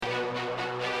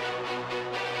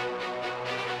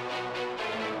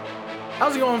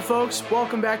How's it going, folks?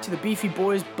 Welcome back to the Beefy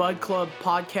Boys Bud Club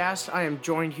podcast. I am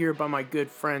joined here by my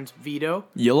good friends Vito.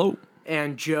 Yellow.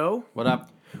 And Joe. What up?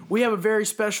 We have a very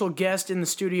special guest in the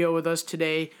studio with us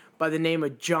today by the name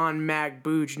of John Mac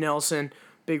Booge Nelson.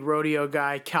 Big rodeo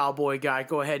guy, cowboy guy.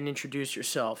 Go ahead and introduce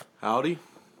yourself. Howdy.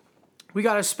 We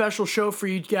got a special show for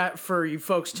you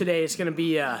folks today. It's gonna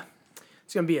be a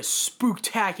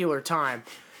spooktacular time.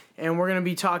 And we're gonna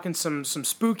be talking some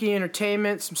spooky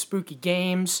entertainment, some spooky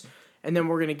games. And then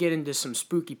we're going to get into some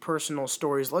spooky personal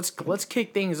stories. Let's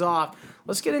kick things off.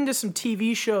 Let's get into some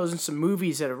TV shows and some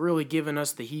movies that have really given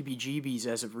us the heebie-jeebies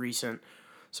as of recent.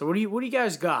 So what do you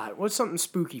guys got? What's something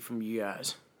spooky from you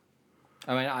guys?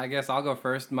 I mean, I guess I'll go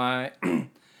first. I don't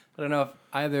know if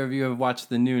either of you have watched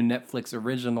the new Netflix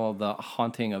original, The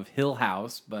Haunting of Hill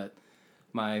House, but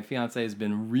my fiance has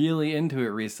been really into it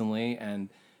recently, and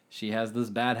she has this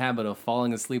bad habit of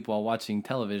falling asleep while watching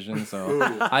television, so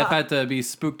I've had to be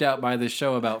spooked out by this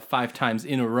show about 5 times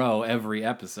in a row every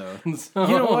episode. So.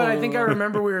 You know what? I think I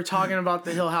remember we were talking about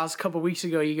the Hill House a couple weeks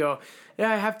ago. You go,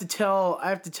 yeah, I have to tell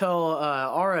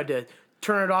Ara to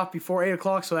turn it off before 8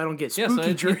 o'clock so I don't get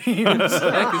spooky dreams. Yeah,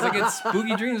 because I get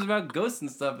spooky dreams about ghosts and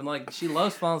stuff, and like she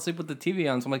loves falling asleep with the TV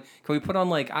on. So I'm like, can we put on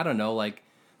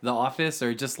The Office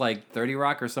or just 30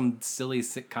 Rock or some silly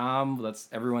sitcom that's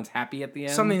everyone's happy at the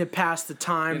end. Something to pass the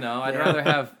time. I'd rather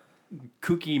have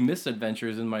kooky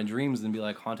misadventures in my dreams than be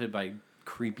haunted by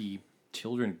creepy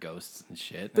children ghosts and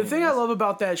shit. The thing I love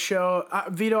about that show,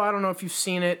 Vito, I don't know if you've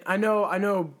seen it. I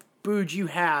know, Booge, you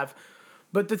have.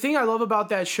 But the thing I love about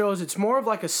that show is it's more of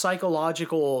a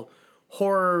psychological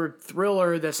horror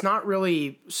thriller that's not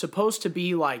really supposed to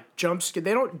be jump scare.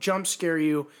 They don't jump scare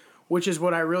you, which is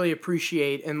what I really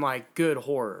appreciate in good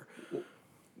horror.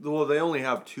 Well, they only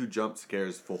have 2 jump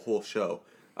scares for the whole show.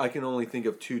 I can only think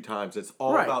of 2 times. It's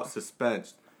all about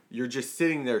suspense. You're just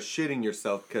sitting there shitting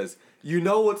yourself because you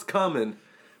know what's coming,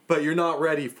 but you're not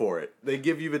ready for it. They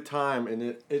give you the time,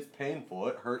 and it's painful.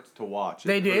 It hurts to watch.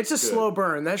 They do. It's a slow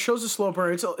burn. That show's a slow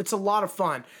burn. It's a lot of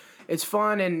fun. It's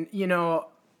fun, and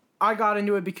I got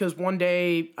into it because one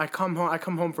day I come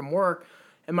home from work.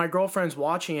 And my girlfriend's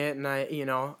watching it, and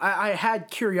I had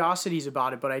curiosities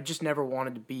about it, but I just never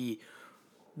wanted to be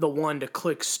the one to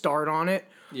click start on it.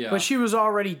 Yeah. But she was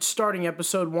already starting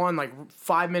episode 1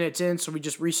 5 minutes in, so we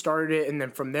just restarted it, and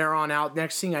then from there on out,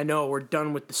 next thing I know, we're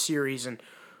done with the series, and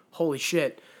holy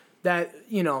shit, that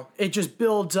it just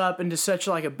builds up into such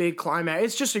a big climax.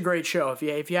 It's just a great show.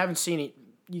 If you haven't seen it,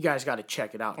 you guys got to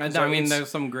check it out. And I mean, there's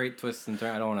some great twists and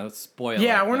turns. I don't want to spoil.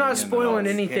 Yeah, we're not spoiling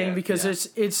anything because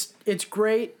it's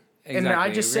great. Exactly. And I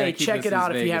just say check it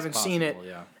out if you haven't seen it.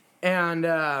 Yeah.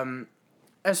 And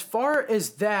as far as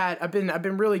that, I've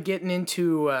been really getting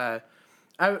into.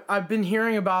 I've been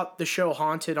hearing about the show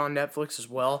Haunted on Netflix as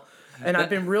well, and I've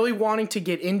been really wanting to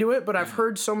get into it, but I've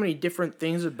heard so many different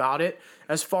things about it.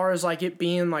 As far as it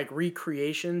being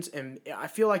recreations, and I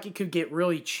feel like it could get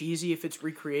really cheesy if it's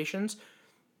recreations.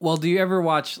 Well, do you ever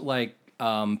watch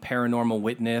Paranormal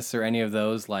Witness or any of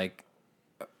those? I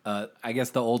guess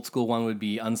the old school one would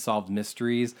be Unsolved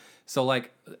Mysteries. So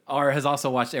Ara has also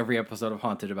watched every episode of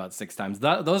Haunted about 6 times.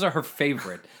 Those are her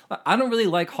favorite. I don't really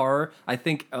like horror. I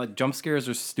think jump scares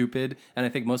are stupid, and I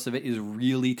think most of it is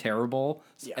really terrible.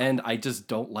 Yeah. And I just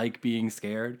don't like being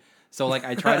scared. So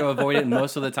I try to avoid it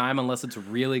most of the time unless it's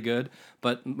really good.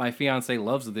 But my fiance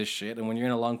loves this shit, and when you're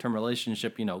in a long-term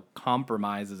relationship,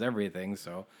 compromise is everything.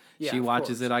 So she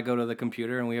watches it, I go to the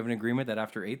computer, and we have an agreement that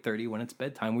after 8:30, when it's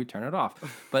bedtime, we turn it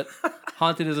off. But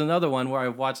Haunted is another one where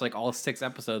I've watched all 6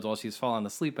 episodes while she's falling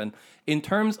asleep. And in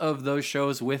terms of those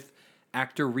shows with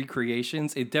actor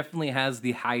recreations, it definitely has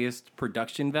the highest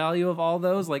production value of all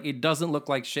those. It doesn't look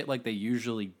like shit like they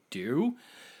usually do.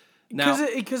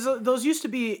 Because those used to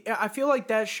be, I feel like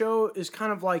that show is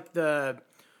kind of like the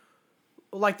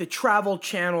Travel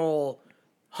Channel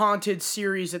haunted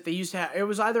series that they used to have. It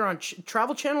was either on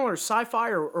Travel Channel or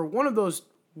Sci-Fi or one of those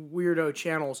weirdo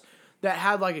channels that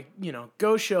had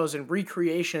ghost shows and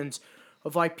recreations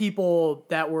of people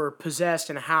that were possessed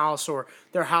in a house or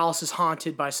their house is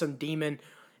haunted by some demon.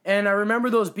 And I remember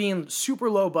those being super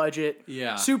low budget,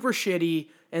 super shitty,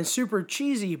 and super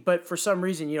cheesy, but for some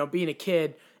reason, being a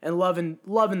kid and loving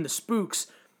the spooks,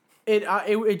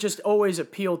 it just always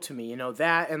appealed to me,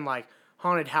 that and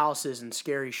haunted houses and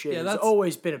scary shit. It's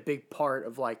always been a big part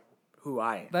of who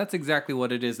I am. That's exactly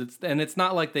what it is. It's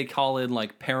not like they call in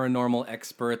paranormal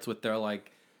experts with their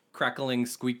crackling,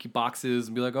 squeaky boxes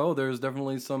and be like, "Oh, there's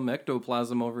definitely some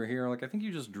ectoplasm over here." Like, I think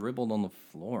you just dribbled on the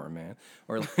floor, man,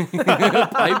 or like,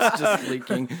 pipes just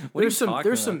leaking. What There's are you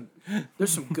talking about?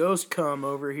 there's some ghost cum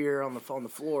over here on the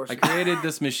floor. I created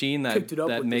this machine that Picked it up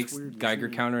with this makes weird Geiger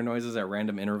machine. counter noises at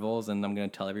random intervals, and I'm gonna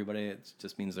tell everybody it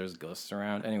just means there's ghosts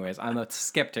around. Anyways, I'm a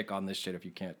skeptic on this shit if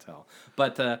you can't tell.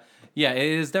 But yeah, it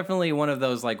is definitely one of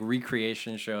those like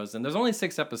recreation shows, and there's only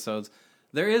 6 episodes.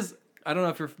 There is, I don't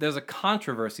know if there's a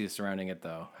controversy surrounding it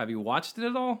though. Have you watched it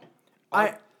at all?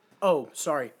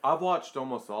 Sorry. I've watched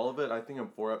almost all of it. I think I'm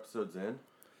 4 episodes in.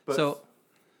 But So,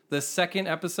 the second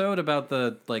episode about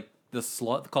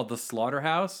called the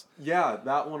Slaughterhouse. yeah,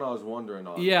 that one I was wondering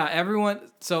on. Yeah, everyone.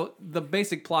 So the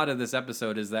basic plot of this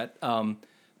episode is that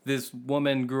this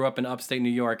woman grew up in upstate New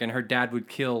York, and her dad would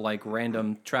kill like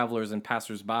random travelers and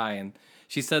passersby, and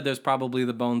she said there's probably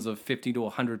the bones of 50 to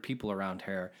 100 people around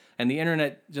here, and the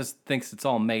internet just thinks it's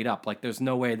all made up. Like, there's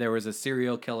no way there was a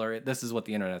serial killer. This is what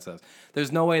the internet says.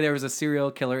 There's no way there was a serial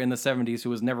killer in the 70s who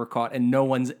was never caught, and no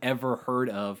one's ever heard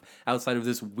of outside of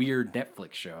this weird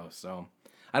Netflix show. So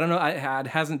I don't know. It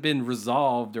hasn't been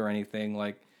resolved or anything.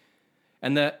 Like,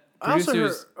 and the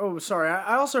producers.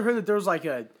 I also heard that there was like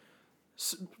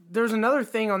there's another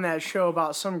thing on that show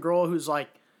about some girl who's like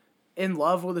in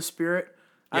love with a spirit.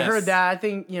 I Yes. heard that. I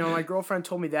think, my girlfriend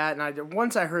told me that, and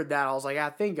once I heard that, I was like,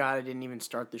 thank God I didn't even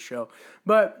start the show.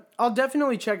 But I'll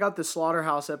definitely check out the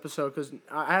Slaughterhouse episode because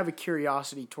I have a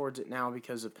curiosity towards it now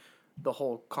because of the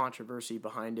whole controversy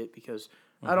behind it. Because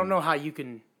I don't know how you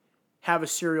can have a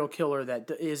serial killer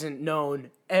that isn't known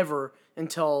ever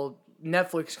until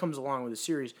Netflix comes along with a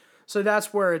series. So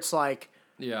that's where it's like,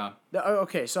 Yeah.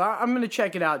 okay, so I'm going to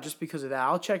check it out just because of that.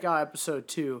 I'll check out episode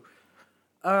 2.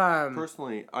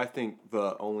 Personally, I think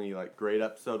the only like great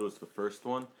episode was the first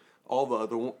one. All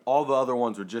the other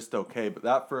ones were just okay, but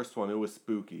that first one, it was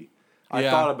spooky. I Yeah.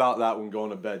 thought about that when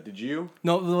going to bed. Did you?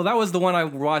 No, well, that was the one I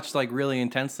watched like really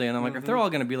intensely, and I'm like, if they're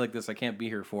all gonna be like this, I can't be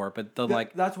here for it. But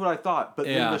That's what I thought. But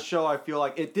Yeah. then the show, I feel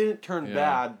like it didn't turn Yeah.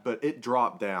 bad, but it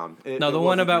dropped down. no, It the one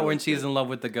wasn't about really when she's good. in love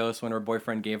with the ghost when her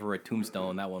boyfriend gave her a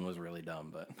tombstone, that one was really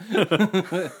dumb. But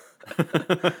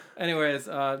anyways,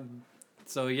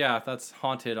 so yeah, that's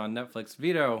Haunted on Netflix.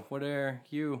 Vito, what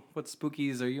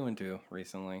spookies are you into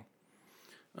recently?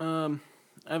 I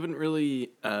haven't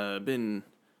really been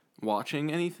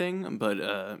watching anything,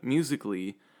 but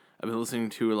musically, I've been listening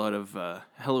to a lot of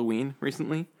Halloween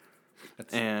recently.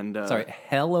 And Sorry,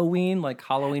 Halloween, like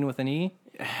Halloween with an E?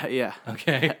 yeah,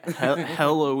 Okay.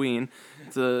 Halloween.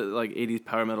 It's a like 80s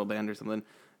power metal band or something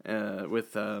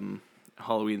with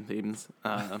Halloween themes.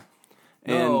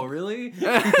 No, really?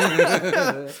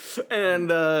 And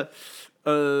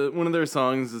one of their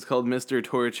songs is called Mr.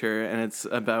 Torture, and it's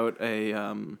about a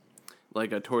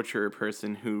like a torturer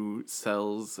person who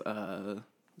sells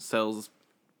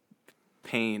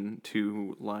pain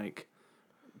to like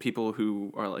people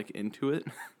who are like into it.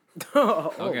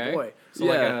 Oh, Okay. boy. So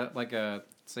Yeah. like a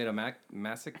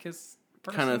sadomasochist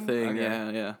person? Kind of thing.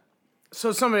 Okay. Yeah.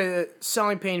 So somebody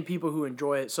selling pain to people who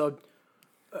enjoy it. So,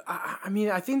 I mean,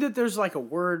 I think that there's like a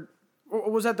word. Or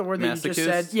was that the word that you just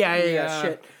said? Masochist? Yeah. Yeah.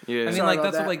 Shit. Yeah. I mean, Sorry like, about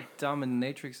that's that. what, like,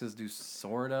 dominatrixes do,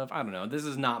 sort of. I don't know. This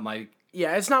is not my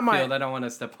Yeah, it's not my. field. I don't want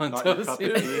to step on Not your toes cup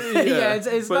here. of tea. yeah,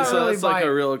 it's But not so really it's like my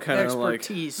a real kind of like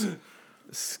expertise.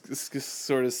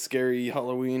 sort of scary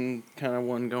Halloween kind of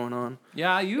one going on.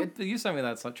 Yeah, you sent me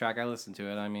that track. I listened to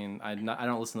it. I mean, I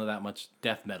don't listen to that much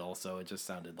death metal, so it just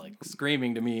sounded like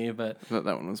screaming to me. But I thought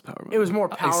that one was power metal. It was more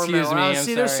power Excuse metal. me, I'm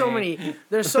See, there's so sorry.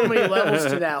 many levels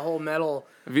to that whole metal.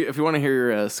 If you want to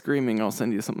hear screaming, I'll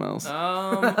send you something else.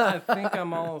 I think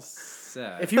I'm all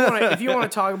set. If you want to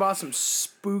talk about some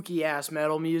spooky ass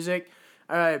metal music,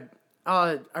 I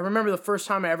remember the first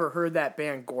time I ever heard that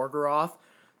band Gorgoroth,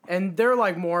 and they're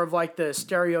like more of like the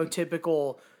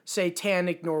stereotypical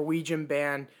satanic Norwegian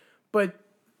band, but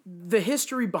the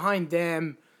history behind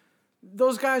them,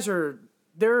 those guys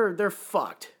they're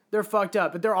fucked. They're fucked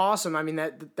up, but they're awesome. I mean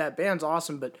that band's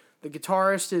awesome, but the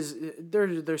guitarist they're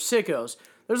sickos.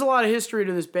 There's a lot of history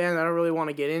to this band that I don't really want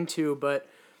to get into, but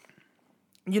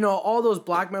all those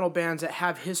black metal bands that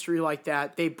have history like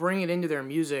that, they bring it into their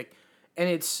music, and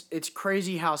it's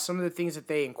crazy how some of the things that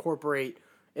they incorporate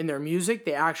in their music,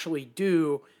 they actually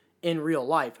do in real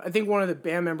life. I think one of the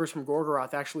band members from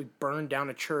Gorgoroth actually burned down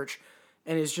a church,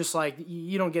 and is just like,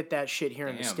 you don't get that shit here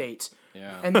in the Damn. States.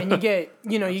 Yeah. And then you get,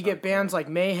 you get bands like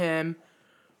Mayhem,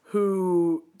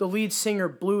 who the lead singer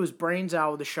blew his brains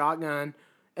out with a shotgun,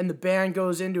 and the band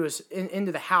goes into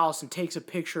the house and takes a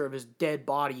picture of his dead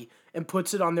body and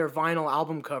puts it on their vinyl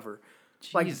album cover.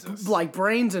 Jesus. Like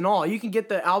brains and all. You can get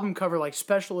the album cover like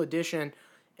special edition,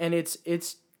 and it's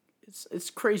it's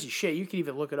crazy shit. You can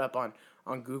even look it up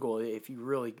on Google if you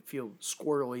really feel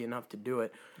squirrely enough to do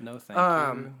it. No, thank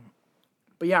you.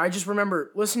 But yeah, I just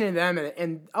remember listening to them,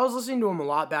 and I was listening to them a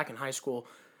lot back in high school.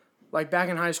 Like, back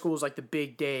in high school was, like, the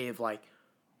big day of, like,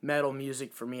 metal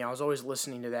music for me. I was always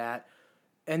listening to that.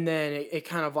 And then it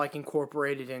kind of, like,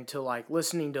 incorporated into, like,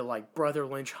 listening to, like, Brother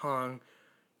Lynch Hung,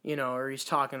 you know, or he's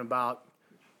talking about,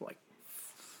 like,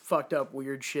 fucked up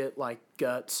weird shit like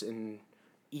guts and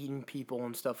eating people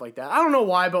and stuff like that. I don't know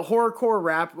why, but horrorcore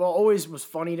rap always was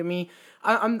funny to me.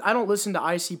 I don't listen to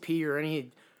ICP or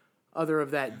any other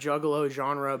of that juggalo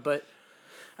genre, but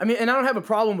I mean, and I don't have a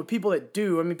problem with people that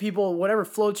do. I mean, people, whatever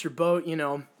floats your boat, you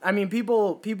know. I mean,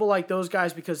 people like those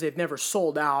guys because they've never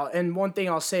sold out. And one thing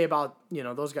I'll say about, you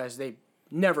know, those guys, they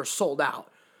never sold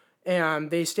out. And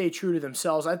they stay true to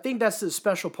themselves. I think that's the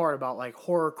special part about, like,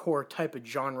 horrorcore type of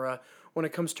genre when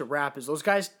it comes to rap is those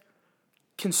guys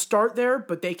can start there,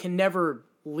 but they can never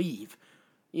leave.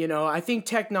 You know, I think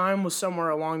Tech Nine was somewhere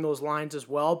along those lines as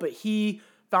well, but he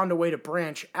found a way to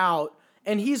branch out,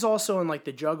 and he's also in, like,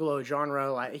 the Juggalo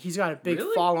genre. Like, he's got a big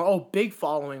following. Oh, big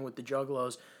following with the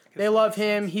Juggalos. They love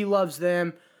him. He loves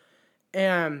them,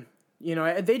 and you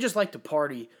know they just like to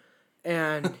party,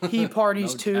 and he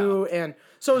parties too. And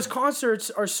so his concerts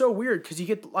are so weird because you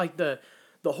get like the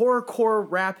horrorcore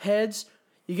rap heads,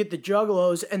 you get the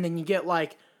Juggalos, and then you get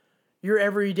like your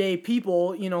everyday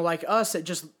people, you know, like us that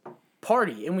just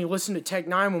party and we listen to Tech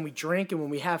Nine when we drink and when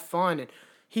we have fun, and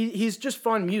he's just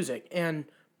fun music. And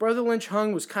Brother Lynch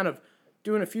Hung was kind of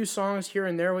doing a few songs here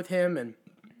and there with him, and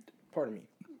pardon me,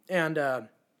 and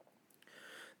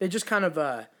they just kind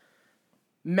of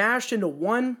mashed into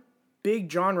one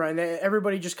big genre, and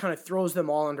everybody just kind of throws them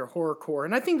all under horrorcore.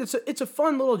 And I think it's a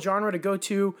fun little genre to go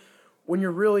to when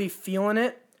you're really feeling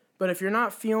it. But if you're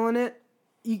not feeling it,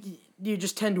 you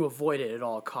just tend to avoid it at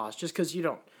all costs, just because you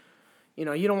don't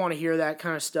want to hear that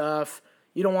kind of stuff.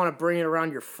 You don't want to bring it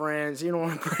around your friends. You don't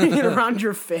want to bring it around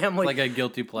your family. Like a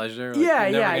guilty pleasure. Like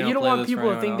yeah. You don't want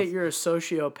people to think that you're a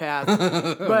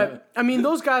sociopath. But, I mean,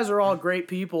 those guys are all great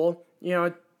people. You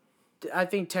know, I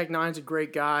think Tech Nine's a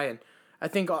great guy, and I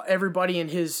think everybody in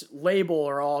his label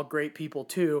are all great people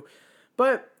too.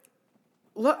 But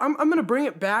I'm going to bring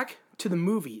it back to the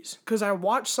movies, because I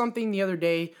watched something the other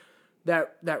day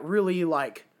that really,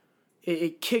 like,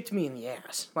 it kicked me in the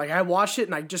ass. Like, I watched it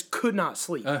and I just could not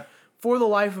sleep. For the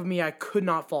life of me, I could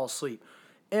not fall asleep.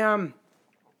 And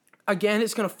again,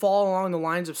 it's going to fall along the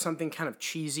lines of something kind of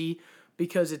cheesy,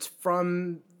 because it's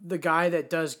from the guy that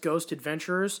does Ghost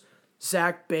Adventurers,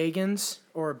 Zach Bagans,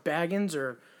 or Baggins,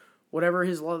 or whatever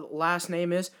his last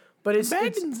name is. But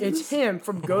it's him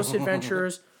from Ghost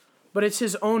Adventurers, but it's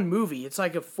his own movie. It's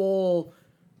like a full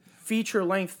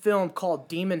feature-length film called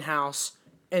Demon House,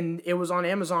 and it was on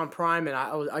Amazon Prime, and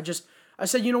I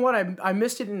said, you know what, I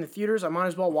missed it in the theaters, I might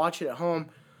as well watch it at home.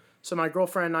 So my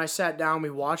girlfriend and I sat down, we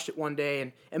watched it one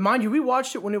day, and mind you, we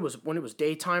watched it when it was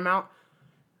daytime out,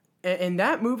 and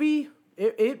that movie,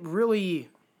 it really,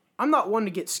 I'm not one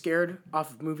to get scared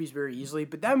off of movies very easily,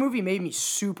 but that movie made me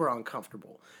super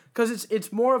uncomfortable, because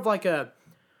it's more of like a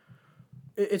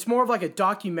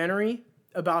documentary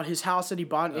about his house that he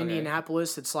bought in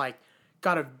Indianapolis. It's like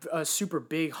got a super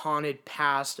big haunted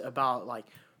past about like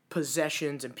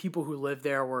possessions, and people who live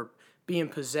there were being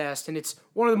possessed, and it's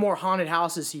one of the more haunted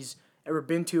houses he's ever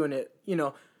been to. And it, you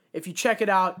know, if you check it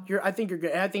out, I think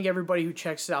everybody who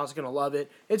checks it out is gonna love it.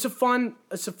 It's a fun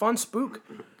spook.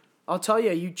 I'll tell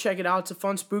you, you check it out, it's a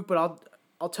fun spook. But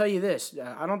I'll tell you this,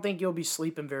 I don't think you'll be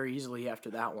sleeping very easily after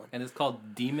that one. And it's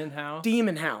called Demon House?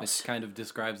 Demon House. Which kind of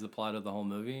describes the plot of the whole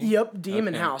movie? Yep,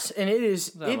 Demon House. And it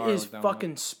is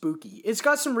fucking spooky. It's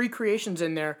got some recreations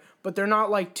in there, but they're not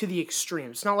like to the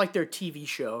extreme. It's not like their TV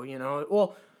show, you know?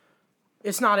 Well,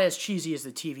 it's not as cheesy as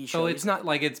the TV show. So it's not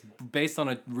like it's based on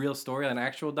a real story, an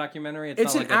actual documentary?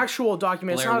 It's an actual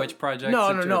documentary. Blair Witch Project?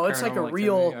 No. It's like a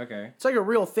real... Okay. It's like a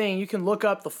real thing. You can look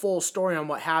up the full story on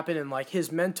what happened and like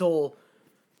his mental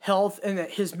health and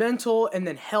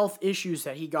then health issues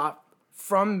that he got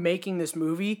from making this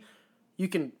movie. You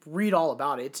can read all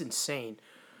about it. It's insane.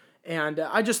 And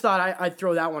I just thought I'd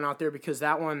throw that one out there, because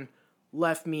that one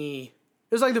left me...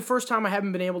 It was like the first time I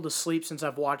haven't been able to sleep since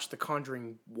I've watched The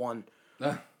Conjuring 1.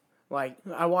 Like,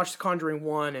 I watched The Conjuring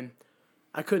 1 and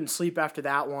I couldn't sleep after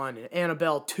that one. And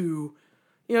Annabelle 2.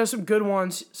 You know, some good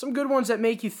ones that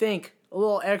make you think a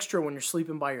little extra when you're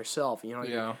sleeping by yourself. You know,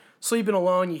 you're sleeping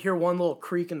alone, you hear one little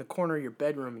creak in the corner of your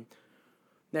bedroom, and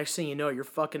next thing you know, you're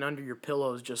fucking under your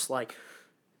pillows just like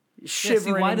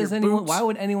shivering why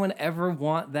would anyone ever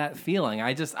want that feeling?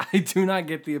 I do not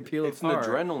get the appeal of horror. It's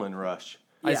an adrenaline rush.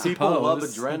 I Yeah. People love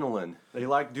suppose. adrenaline. They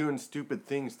like doing stupid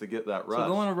things to get that rush. So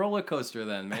go on a roller coaster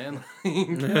then, man.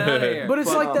 Get out of here. But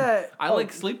it's like that. I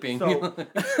like sleeping. So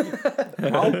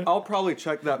I'll probably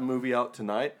check that movie out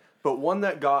tonight. But one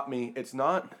that got me, it's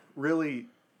not really,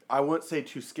 I wouldn't say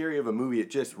too scary of a movie. It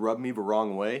just rubbed me the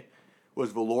wrong way.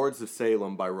 Was The Lords of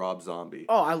Salem by Rob Zombie.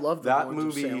 Oh, I love That Lords of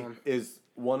movie Salem. is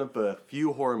one of the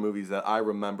few horror movies that I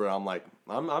remember. I'm like,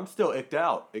 I'm still icked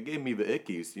out. It gave me the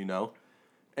ickies, you know.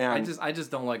 And I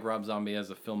just don't like Rob Zombie as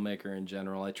a filmmaker in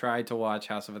general. I tried to watch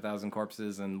House of a Thousand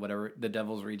Corpses and whatever The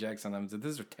Devil's Rejects, and I was like,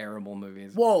 these are terrible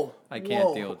movies. Whoa. I can't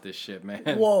whoa, deal with this shit, man.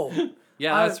 Whoa.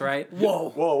 Yeah, that's right.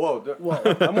 Whoa. whoa.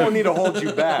 I'm gonna need to hold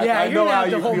you back. Yeah, I you're know gonna how have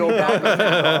to you hold feel me about back.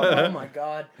 that. Oh my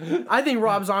god. I think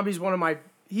Rob Zombie's one of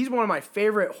my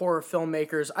favorite horror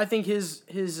filmmakers. I think his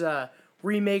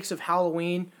remakes of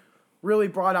Halloween really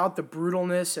brought out the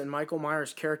brutalness in Michael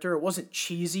Myers' character. It wasn't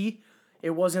cheesy.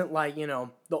 It wasn't like,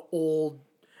 the old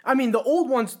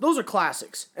ones, those are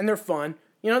classics and they're fun.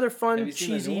 They're fun, Have you seen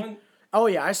the new cheesy. one? Oh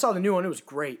yeah, I saw the new one. It was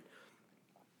great.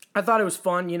 I thought it was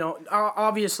fun,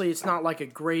 obviously it's not like a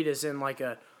great as in like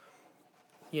a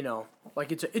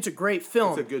like it's a great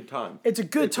film. It's a good time. It's a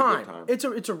good time.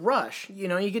 It's a rush.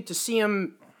 You get to see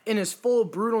him in his full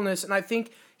brutalness, and I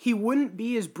think he wouldn't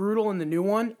be as brutal in the new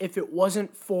one if it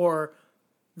wasn't for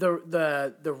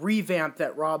the revamp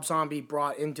that Rob Zombie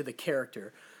brought into the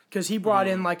character, because he brought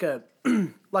in like a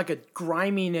like a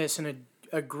griminess and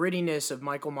a grittiness of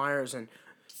Michael Myers, and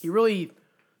he really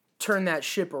turned that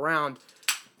ship around.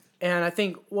 And I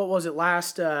think what was it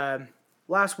last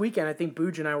weekend? I think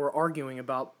Booj and I were arguing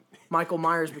about Michael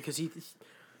Myers because he.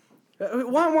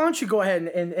 Why don't you go ahead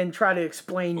and try to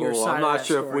explain your side? I'm not of that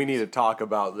sure story. if we need to talk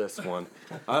about this one.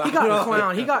 He got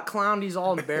clowned. He got clowned. He's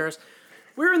all embarrassed.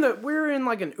 We were in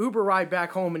like an Uber ride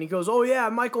back home, and he goes, "Oh yeah,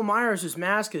 Michael Myers'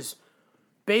 mask is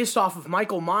based off of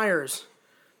Michael Myers."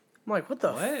 I'm like, "What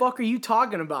the fuck are you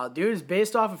talking about, dude? It's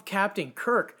based off of Captain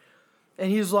Kirk." And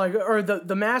he's like, or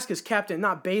the mask is Captain,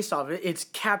 not based off of it. It's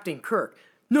Captain Kirk.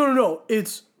 No.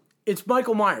 It's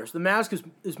Michael Myers. The mask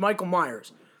is Michael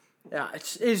Myers. Yeah,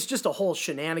 it's just a whole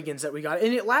shenanigans that we got,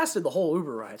 and it lasted the whole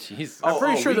Uber ride. Jeez. I'm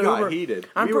pretty sure we the got Uber heated.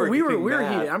 we were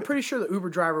mad. heated. I'm pretty sure the Uber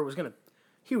driver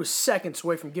he was seconds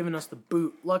away from giving us the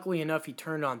boot. Luckily enough, he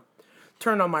turned on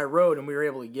my road, and we were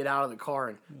able to get out of the car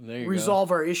and resolve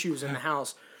our issues in the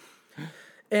house.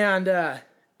 And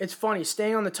it's funny,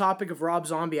 staying on the topic of Rob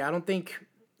Zombie, I don't think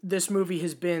this movie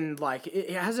has been like,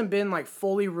 it hasn't been like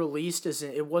fully released, as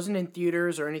in, it wasn't in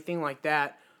theaters or anything like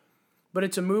that, but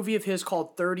it's a movie of his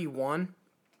called 31.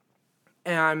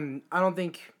 And I don't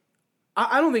think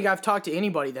I've talked to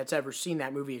anybody that's ever seen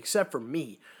that movie except for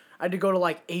me. I had to go to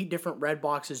like 8 different red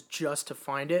boxes just to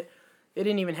find it. They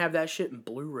didn't even have that shit in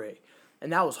Blu-ray,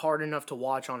 and that was hard enough to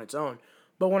watch on its own.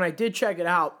 But when I did check it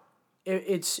out,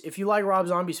 it's if you like Rob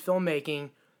Zombie's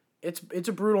filmmaking, it's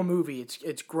a brutal movie.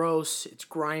 It's gross, it's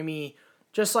grimy,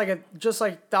 just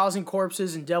like Thousand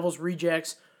Corpses and Devil's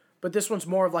Rejects. But this one's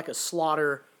more of like a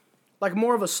slaughter, like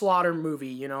more of a slaughter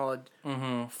movie.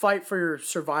 A fight for your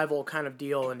survival kind of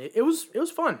deal, and it was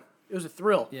fun. It was a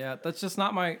thrill. Yeah, that's just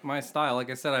not my style.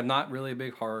 Like I said, I'm not really a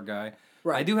big horror guy.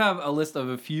 Right. I do have a list of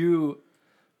a few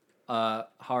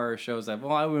horror shows that,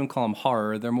 I wouldn't call them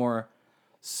horror. They're more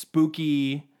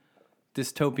spooky,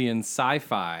 dystopian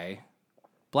sci-fi.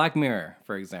 Black Mirror,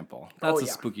 for example. That's a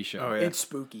spooky show. Oh, yeah. It's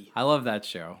spooky. I love that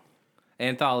show.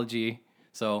 Anthology.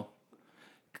 So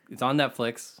it's on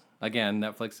Netflix. Again,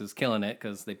 Netflix is killing it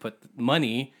because they put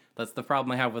money. That's the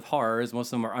problem I have with horror is most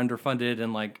of them are underfunded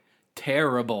and like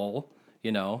terrible,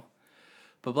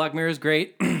 But Black Mirror is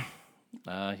great.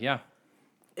 Yeah.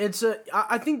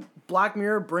 I think Black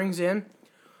Mirror brings in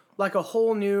like a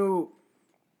whole new.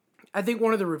 I think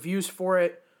one of the reviews for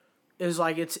it is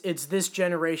like it's this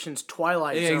generation's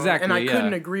Twilight Zone, exactly, and I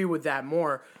couldn't agree with that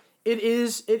more. It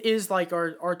is like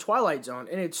our Twilight Zone,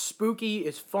 and it's spooky,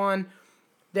 it's fun.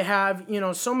 They have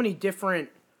so many different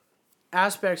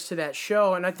aspects to that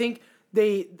show, and I think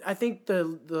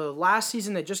the last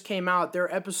season that just came out,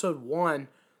 their episode 1,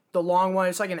 the long one,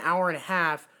 it's like an hour and a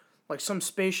half, like some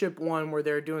spaceship one where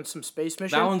they're doing some space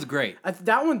mission. That one's great.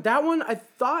 That one, I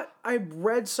thought I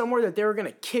read somewhere that they were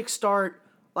gonna kickstart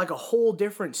like a whole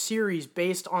different series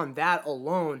based on that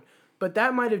alone, but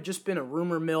that might have just been a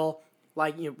rumor mill,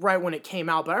 like right when it came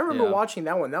out. But I remember watching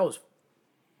that one. That was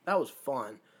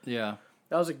fun. Yeah.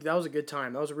 That was a good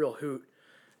time. That was a real hoot.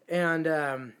 And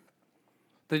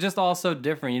they're just all so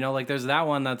different, like there's that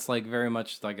one that's like very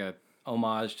much like a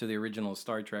homage to the original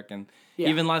Star Trek, and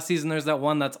even last season there's that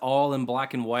one that's all in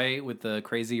black and white with the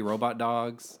crazy robot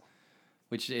dogs,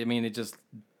 which it just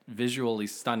visually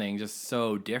stunning, just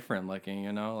so different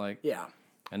looking, like yeah.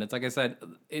 And it's like I said,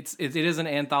 it is an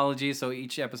anthology, so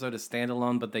each episode is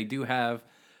standalone, but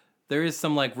there is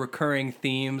some like recurring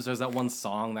themes. There's that one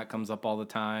song that comes up all the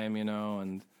time,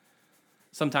 and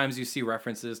sometimes you see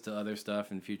references to other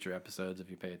stuff in future episodes if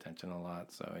you pay attention a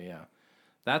lot. So yeah,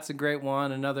 that's a great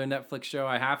one. Another Netflix show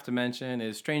I have to mention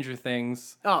is Stranger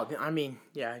Things. Oh, I mean,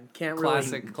 yeah, can't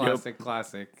Classic.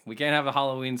 We can't have a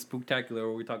Halloween spooktacular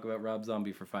where we talk about Rob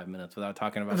Zombie for 5 minutes without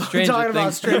talking about Stranger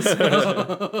Things.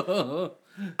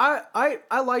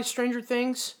 I like Stranger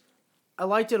Things. I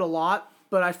liked it a lot,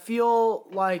 but I feel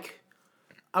like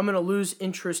I'm gonna lose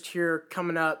interest here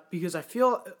coming up because I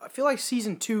feel like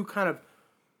season 2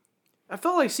 I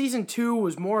felt like season 2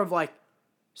 was more of like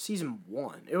season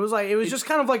 1. It was just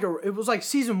kind of like it was like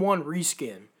season 1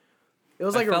 reskin. It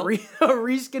was like a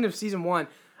reskin of season 1.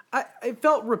 It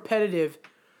felt repetitive,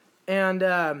 and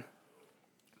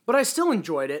but I still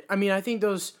enjoyed it. I mean, I think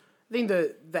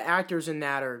the actors in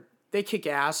that they kick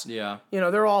ass. Yeah.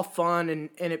 They're all fun, and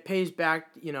it pays back.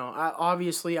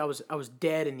 Obviously I was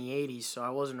dead in the 80s, so I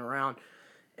wasn't around,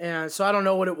 and so I don't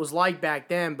know what it was like back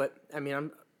then. But I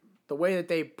mean, the way that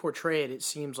they portray it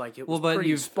seems like it was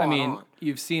pretty spot on.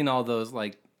 You've seen all those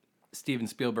like Steven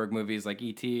Spielberg movies like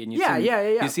E.T. and yeah.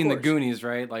 You've seen the Goonies,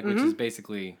 right? Like, which is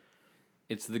basically,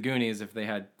 it's the Goonies if they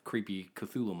had creepy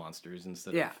Cthulhu monsters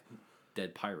instead of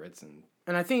dead pirates and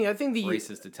I think the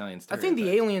racist Italian stereotypes. I think the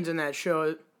aliens in that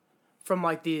show, from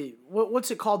like the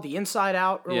what's it called, the Inside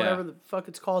Out or whatever the fuck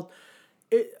it's called,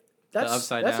 that's the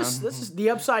Upside Down. This is the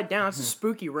Upside Down. It's a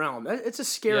spooky realm. It's a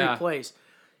scary place.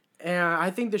 And I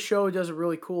think the show does a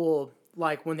really cool,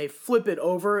 like, when they flip it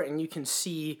over and you can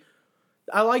see.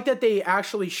 I like that they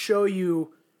actually show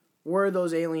you where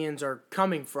those aliens are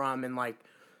coming from and, like,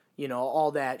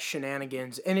 all that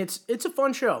shenanigans. And it's a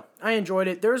fun show. I enjoyed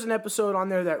it. There's an episode on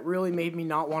there that really made me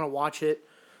not want to watch it,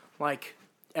 like,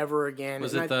 ever again.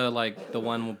 Was it the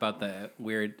one about the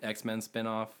weird X-Men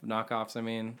spin-off knockoffs? I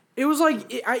mean, it was like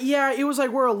it was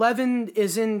like where Eleven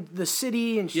is in the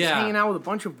city and she's hanging out with a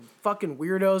bunch of fucking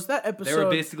weirdos. That episode, they were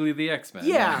basically the X-Men.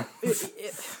 Yeah,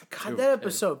 God, that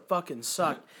episode fucking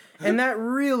sucked, and that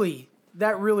really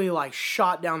like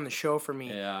shot down the show for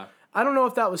me. Yeah. I don't know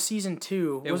if that was season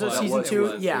 2. Was it season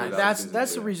 2? Yeah, that's the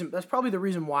yeah. reason. That's probably the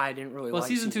reason why I didn't really. Well, like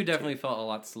season 2 definitely felt a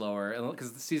lot slower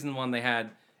because season 1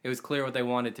 it was clear what they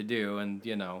wanted to do, and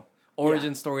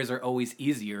origin stories are always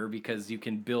easier because you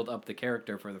can build up the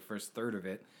character for the first third of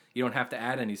it. You don't have to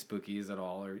add any spookies at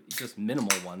all, or just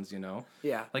minimal ones,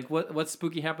 Yeah. Like what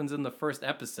spooky happens in the first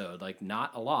episode? Like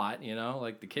not a lot,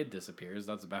 like the kid disappears.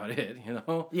 That's about it,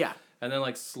 Yeah. And then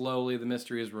like slowly the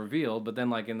mystery is revealed, but then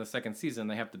like in the second season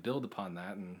they have to build upon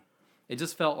that, and it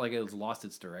just felt like it was lost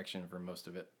its direction for most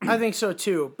of it. I think so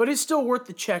too, but it's still worth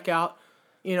the check out.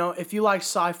 If you like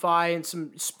sci-fi and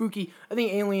some spooky, I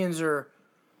think aliens are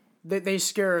they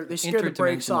scare the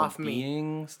brakes off me.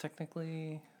 Beings,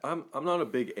 technically. I'm not a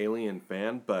big Alien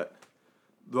fan, but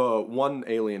the one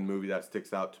Alien movie that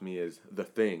sticks out to me is The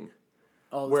Thing.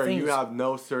 Oh, where you have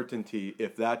no certainty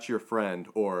if that's your friend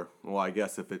or, well, I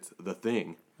guess if it's the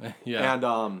thing. Yeah.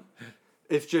 And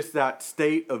it's just that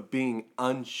state of being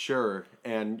unsure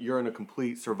and you're in a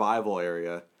complete survival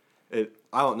area. I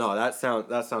don't know. That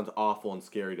sounds awful and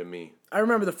scary to me. I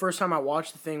remember the first time I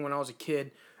watched The Thing when I was a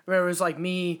kid. I remember it was like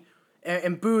me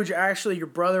and Booj. Actually, your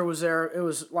brother was there. It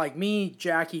was like me,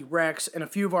 Jackie, Rex, and a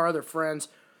few of our other friends.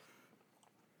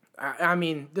 I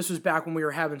mean, this was back when we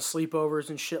were having sleepovers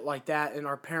and shit like that, and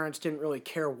our parents didn't really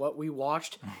care what we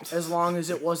watched as long as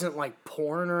it wasn't like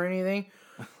porn or anything.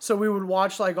 So we would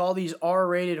watch like all these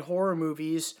R-rated horror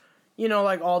movies,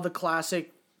 like all the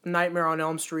classic Nightmare on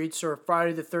Elm Streets or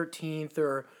Friday the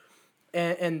 13th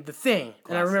and The Thing. Classics,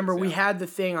 and I remember we had The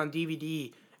Thing on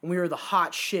DVD, and we were the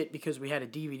hot shit because we had a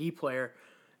DVD player.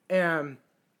 And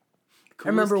I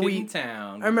remember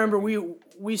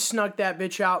we snuck that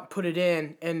bitch out and put it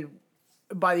in, and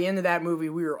by the end of that movie,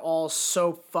 we were all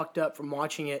so fucked up from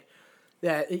watching it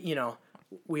that,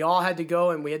 we all had to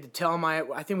go and we had to tell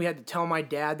my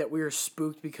dad that we were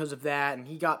spooked because of that, and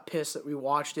he got pissed that we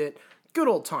watched it. Good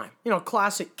old time.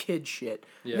 Classic kid shit.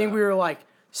 Yeah. I think we were like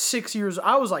 6 years.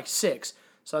 I was like 6.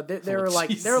 So they were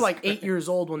like 8 years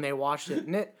old when they watched it,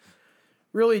 and it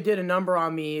really did a number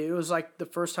on me. It was like the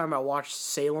first time I watched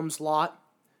Salem's Lot.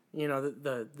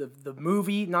 The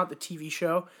movie, not the TV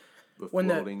show.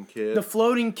 The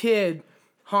floating kid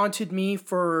haunted me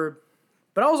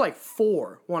but I was like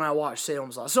 4 when I watched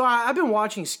Salem's Lot. So I've been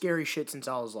watching scary shit since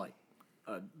I was like,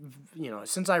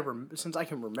 since I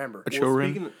can remember.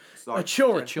 Children. When I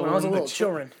was a little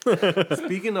children.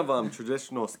 Speaking of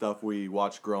traditional stuff we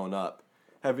watched growing up,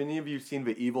 have any of you seen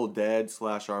the Evil Dead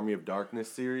 / Army of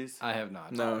Darkness series? I have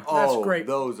not. No. That's Oh, great.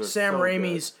 those are Sam so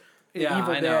Raimi's Yeah,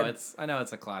 Evil I know Dead. I know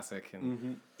it's a classic,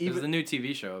 and there's Even a new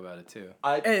TV show about it too.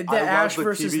 The I Ash love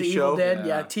versus TV the show, Evil Dead.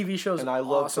 Yeah. Yeah, TV show's and I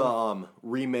love awesome. the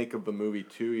remake of the movie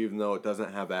too, even though it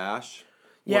doesn't have Ash.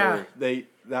 Yeah. where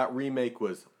that remake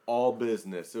was all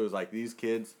business. It was like these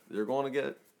kids, they're going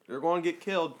to get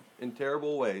killed in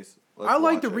terrible ways. Let's I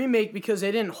like watch the it. remake because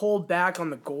they didn't hold back on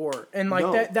the gore, and like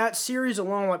No. that series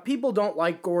alone. Like people don't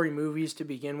like gory movies to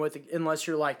begin with, unless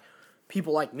you're like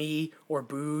people like me or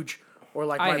Booj or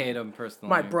like I hate them personally.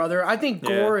 my brother. I think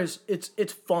Yeah. gore is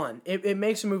it's fun. It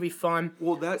makes a movie fun.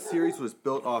 Well, that series was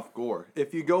built off gore.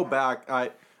 If you go back,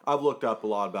 I've looked up a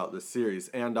lot about this series,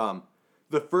 and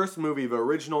the first movie, the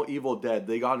original Evil Dead,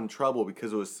 they got in trouble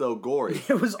because it was so gory.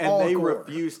 It was and all they gore.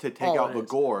 refused to take All out it the is.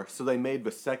 gore, so they made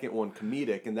the second one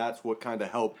comedic, and that's what kind of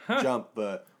helped jump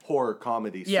the horror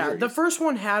comedy Yeah, series. the first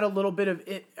one had a little bit of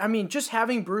it. I mean, just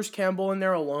having Bruce Campbell in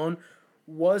there alone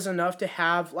was enough to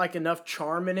have like enough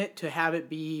charm in it to have it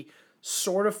be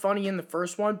sort of funny in the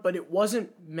first one, but it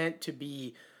wasn't meant to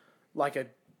be like a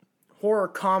horror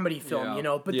comedy film, Yeah. you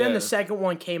know. But then Yeah. the second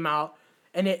one came out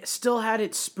and it still had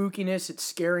its spookiness,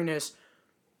 its scariness,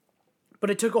 but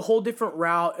it took a whole different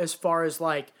route as far as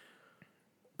like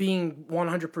being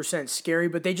 100% scary,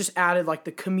 but they just added like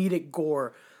the comedic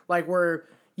gore, like where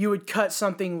you would cut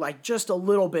something like just a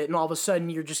little bit and all of a sudden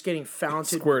you're just getting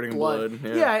founted Squirting with blood,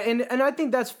 Yeah, yeah. and I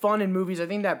think that's fun in movies. I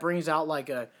think that brings out like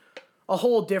a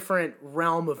whole different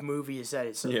realm of movies that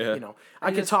it's, Yeah. you know,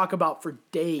 I could talk about for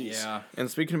days. Yeah,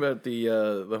 And speaking about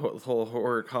the whole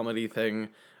horror comedy thing,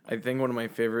 I think one of my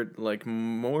favorite, like,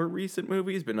 more recent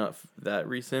movies, but not that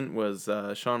recent, was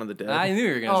Shaun of the Dead. I knew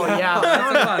you were gonna. Oh say yeah,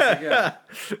 That's a classic. Yeah.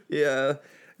 Yeah.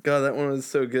 God, that one was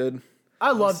so good.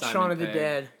 I love Simon Shaun of the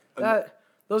Pegg. Dead.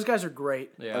 Those guys are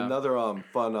great. Yeah. Another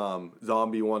fun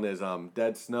zombie one is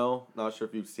Dead Snow. Not sure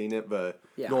if you've seen it, but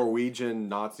Yeah. Norwegian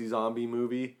Nazi zombie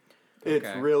movie. It's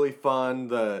Okay. really fun.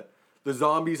 The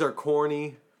zombies are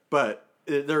corny, but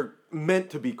they're meant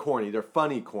to be corny. They're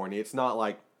funny corny. It's not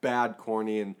like bad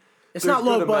corny, and It's there's not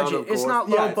low good amount budget. of It's gore. not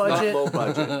Yeah, low it's budget. Not low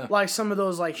budget. Like some of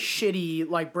those like shitty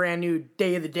like brand new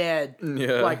Day of the Dead,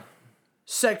 Yeah. like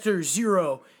Sector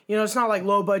Zero. You know, it's not like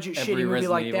low budget Every shitty movie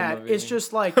Resident like Evil that. movie. It's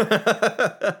just like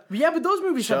yeah, but those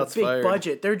movies Shots have a big fired.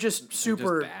 budget. They're just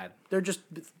super. bad. They're just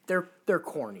they're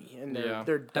corny and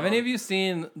they're dumb. Have any of you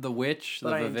seen The Witch?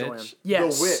 But I The enjoy 'em. Witch.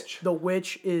 Yes, The Witch. The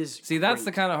Witch is. See, that's great.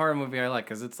 the kind of horror movie I like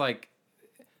because it's like,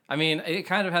 I mean, it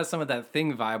kind of has some of that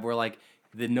Thing vibe where like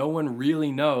no one really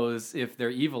knows if they're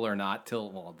evil or not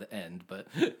till the end, but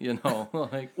you know,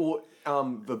 like Well,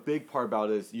 the big part about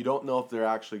it is you don't know if they're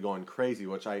actually going crazy,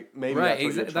 which maybe Right, that's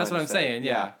what, you're that's trying what to I'm say. saying,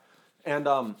 yeah.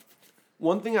 And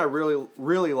one thing I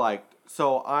really liked.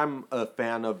 So I'm a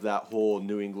fan of that whole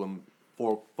New England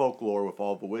folklore with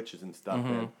all the witches and stuff.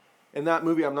 Mm-hmm. And in that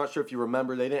movie, I'm not sure if you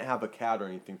remember, they didn't have a cat or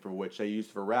anything for witch. They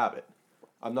used for rabbit.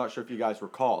 I'm not sure if you guys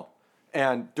recall.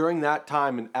 And during that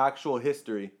time in actual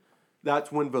history,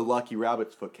 that's when the Lucky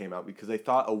Rabbit's Foot came out because they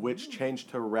thought a witch changed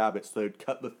to a rabbit, so they'd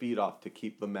cut the feet off to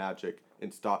keep the magic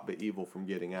and stop the evil from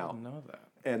getting out. know that.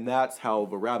 And that's how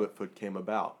the rabbit foot came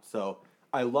about. So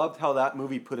I loved how that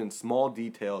movie put in small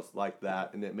details like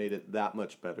that, and it made it that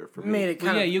much better for me. made it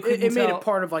kind Well, yeah, of. you It couldn't made tell- it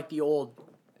part of like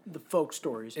the folk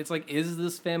stories. It's like, is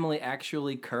this family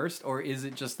actually cursed, or is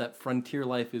it just that frontier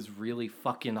life is really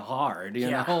fucking hard? You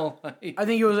Yeah. know, Like- I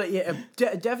think it was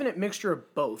a definite mixture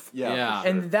of both. Yeah. Yeah. for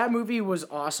sure. And that movie was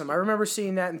awesome. I remember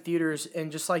seeing that in theaters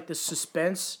and just like the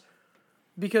suspense,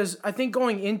 because I think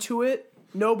going into it,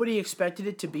 nobody expected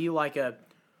it to be like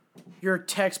your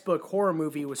textbook horror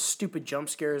movie with stupid jump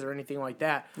scares or anything like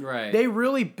that. Right. They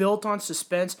really built on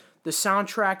suspense. The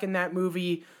soundtrack in that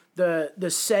movie, the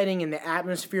setting and the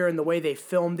atmosphere and the way they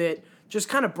filmed it just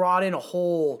kind of brought in a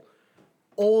whole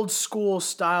old school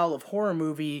style of horror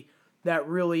movie that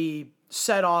really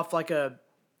set off like a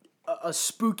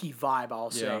spooky vibe,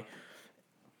 I'll say. Yeah.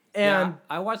 And yeah,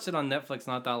 I watched it on Netflix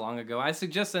not that long ago. I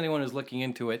suggest anyone who's looking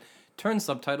into it turn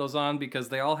subtitles on because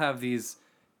they all have these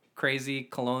crazy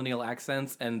colonial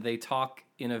accents and they talk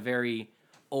in a very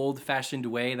old-fashioned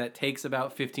way that takes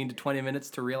about 15 to 20 minutes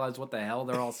to realize what the hell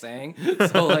they're all saying.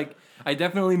 So, like, I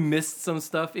definitely missed some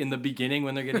stuff in the beginning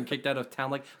when they're getting kicked out of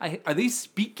town. Like, are they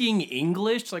speaking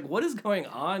English? Like, what is going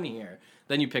on here?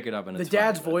 Then you pick it up and the it's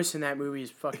dad's fine, but- voice in that movie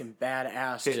is fucking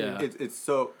badass too. Yeah. It's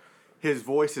so, his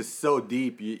voice is so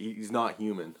deep, he's not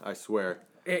human, I swear.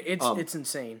 It's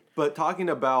insane. But talking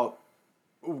about,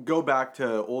 go back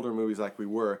to older movies like we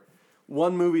were,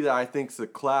 one movie that I think is a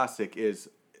classic is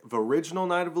the original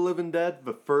Night of the Living Dead,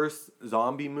 the first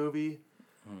zombie movie.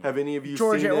 Have any of you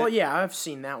Georgia. seen it? Well, yeah, I've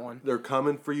seen that one. They're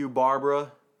Coming for You,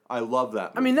 Barbara. I love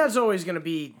that movie. I mean, that's always going to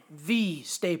be the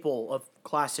staple of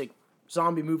classic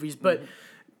zombie movies. But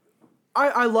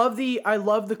I love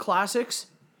the classics.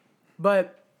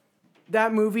 But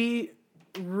that movie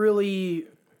really,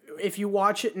 if you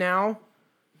watch it now,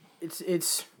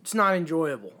 it's not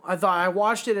enjoyable. I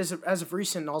watched it as of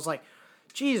recent, and I was like,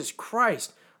 Jesus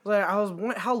Christ!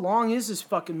 How long is this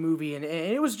fucking movie? And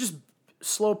it was just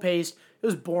slow paced. It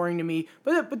was boring to me.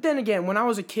 But then again, when I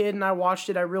was a kid and I watched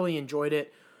it, I really enjoyed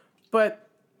it. But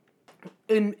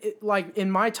in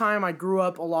my time, I grew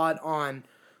up a lot on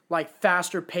like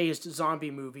faster paced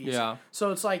zombie movies. Yeah.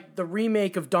 So it's like the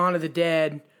remake of Dawn of the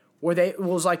Dead, where it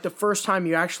was like the first time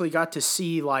you actually got to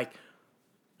see like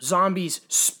zombies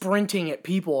sprinting at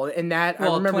people, and I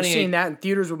remember seeing that in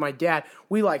theaters with my dad.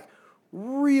 We like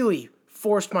really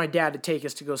forced my dad to take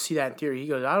us to go see that in theater. He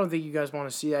goes, I don't think you guys want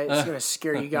to see that. It's gonna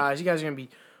scare you guys. You guys are gonna be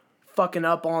fucking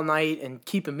up all night and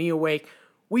keeping me awake.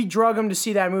 We drug him to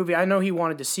see that movie. I know he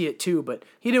wanted to see it too, but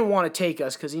he didn't want to take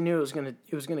us because he knew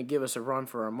it was gonna give us a run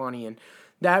for our money. And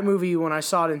that movie, when I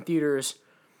saw it in theaters,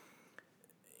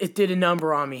 it did a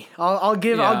number on me. I'll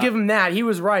give him that. He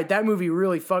was right. That movie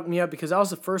really fucked me up because that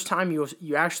was the first time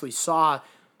you actually saw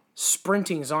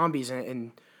sprinting zombies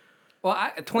and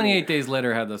 28 Days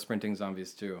Later had those sprinting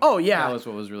zombies too. Oh, yeah. That was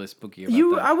what was really spooky about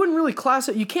that. I wouldn't really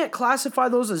you can't classify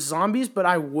those as zombies, but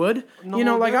I would.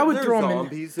 I would throw them in.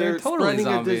 Zombies. They're They're totally spreading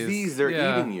zombies. a disease. They're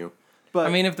Yeah. eating you. But I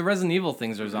mean, if the Resident Evil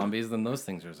things are zombies, then those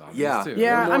things are zombies Yeah. too.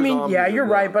 Yeah, They're I more mean, zombies yeah, than you're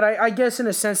right, not. but I guess in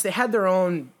a sense they had their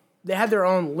own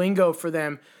lingo for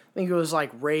them. I think it was like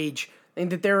rage. I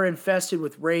think that they were infested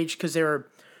with rage because they were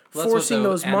Well, that's forcing what the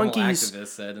those animal monkeys. activists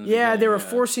said in the Yeah, they beginning, were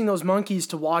forcing those monkeys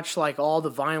to watch like all the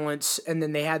violence, and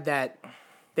then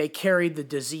they carried the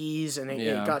disease, and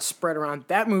it got spread around.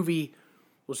 That movie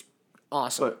was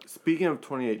awesome. But speaking of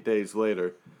 28 Days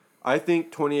Later, I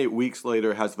think 28 Weeks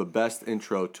Later has the best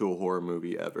intro to a horror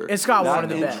movie ever. It's got one of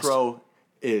the That best. intro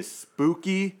is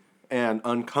spooky and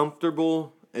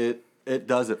uncomfortable. It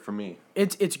does it for me.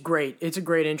 It's great. It's a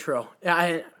great intro.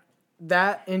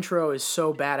 That intro is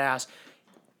so badass.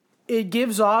 It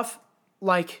gives off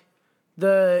like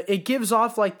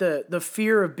the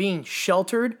fear of being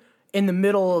sheltered in the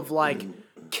middle of like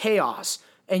chaos,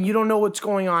 and you don't know what's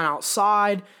going on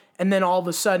outside, and then all of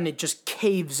a sudden it just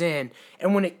caves in.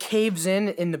 And when it caves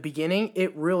in the beginning,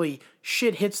 it really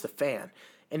shit hits the fan,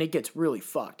 and it gets really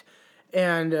fucked.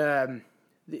 And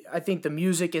I think the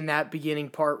music in that beginning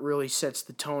part really sets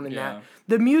the tone in that.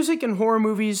 The music in horror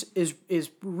movies is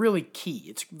really key.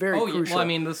 It's very crucial. Well, I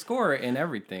mean, the score and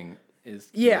everything is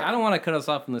key. Yeah. I don't want to cut us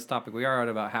off on this topic. We are at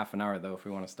about half an hour, though, if we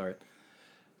want to start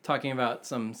talking about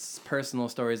some personal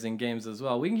stories in games as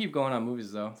well. We can keep going on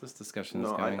movies, though. This discussion is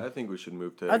No, going. I think we should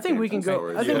move to. I think we games can and go-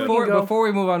 stories. I think we can go. Before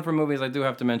we move on from movies, I do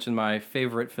have to mention my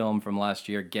favorite film from last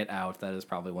year, Get Out. That is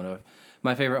probably one of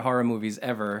my favorite horror movies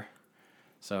ever.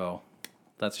 So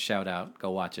that's a shout out.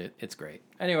 Go watch it. It's great.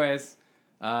 Anyways,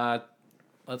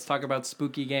 let's talk about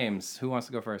spooky games. Who wants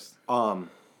to go first?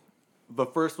 The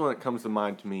first one that comes to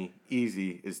mind to me,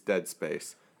 easy, is Dead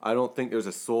Space. I don't think there's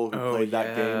a soul who played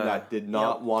that game that did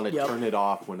not want to Yep. turn it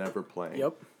off whenever playing.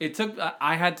 Yep. It took.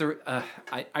 I had to.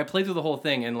 I played through the whole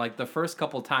thing, and like the first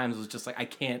couple times was just like I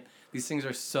can't. These things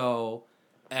are so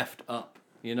effed up.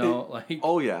 You know, like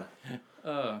Oh yeah.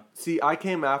 See, I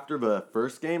came after the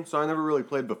first game, so I never really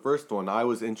played the first one. I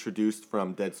was introduced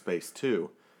from Dead Space 2.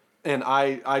 And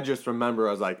I just remember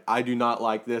I was like, I do not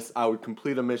like this. I would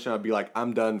complete a mission, I'd be like,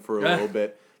 I'm done for a little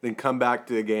bit, then come back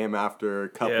to the game after a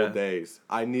couple days.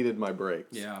 I needed my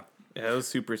breaks. yeah. Yeah, it was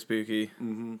super spooky.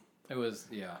 It was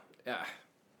yeah.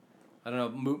 I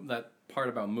don't know. That part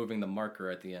about moving the marker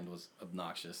at the end was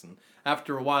obnoxious, and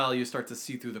after a while, you start to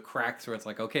see through the cracks where it's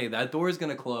like, okay, that door is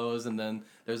gonna close, and then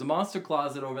there's a monster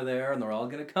closet over there, and they're all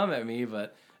gonna come at me.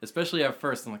 But especially at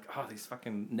first, I'm like, oh, these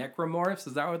fucking necromorphs.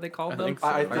 Is that what they called them? think so.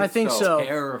 I think so.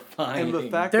 Terrifying. And the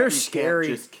fact They're that you scary.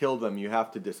 can't just kill them, you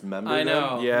have to dismember I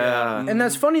know. them. Yeah. And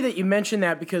that's funny that you mentioned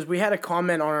that because we had a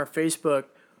comment on our Facebook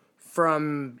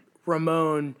from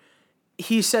Ramon.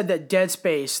 He said that Dead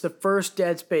Space, the first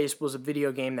Dead Space, was a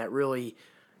video game that really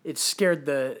it scared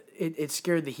the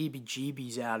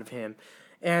heebie-jeebies out of him.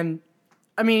 And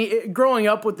I mean, growing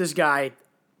up with this guy,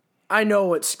 I know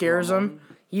what scares him.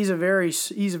 He's a very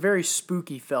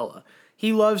spooky fella.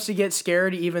 He loves to get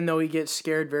scared, even though he gets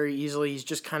scared very easily. He's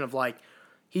just kind of like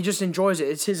he just enjoys it.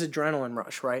 It's his adrenaline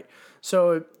rush, right?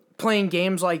 So playing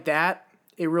games like that,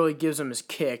 it really gives him his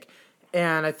kick.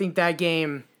 And I think that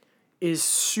game is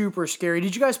super scary.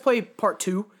 Did you guys play part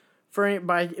 2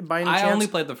 by any I chance? only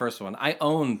played the first one. I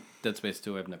own Dead Space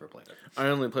 2. I've never played it. I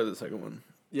only played the second one.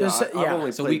 Yeah, I've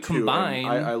only So played we 2, and combine-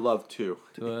 I love 2.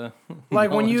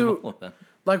 Like when you- knowledgeable then.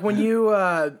 Like when you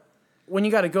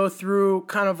got to go through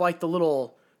kind of like the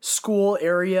little school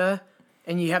area,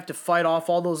 and you have to fight off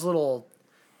all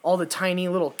the tiny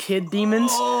little kid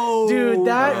demons. Dude,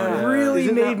 that really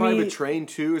Isn't made that by me. Betrayed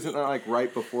 2? Isn't that like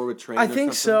right before Betrayed? I or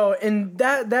think something? so, and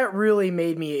that really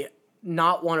made me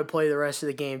not want to play the rest of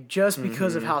the game just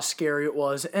because of how scary it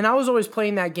was. And I was always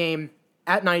playing that game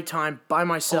at nighttime by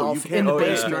myself you can't in the play it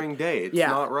basement. during day. It's Yeah.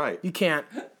 not right. You can't.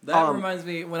 That reminds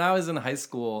me, when I was in high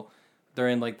school,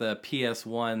 during like the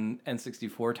PS1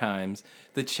 N64 times,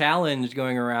 the challenge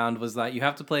going around was that you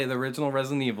have to play the original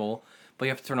Resident Evil, but you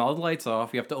have to turn all the lights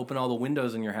off, you have to open all the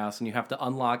windows in your house, and you have to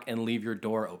unlock and leave your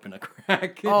door open a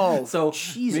crack. Oh, so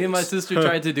Jesus. me and my sister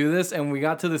tried to do this, and we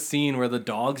got to the scene where the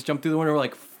dogs jumped through the window. We're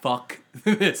like, fuck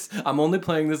this. I'm only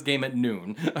playing this game at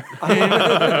noon.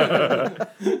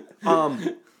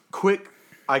 Quick,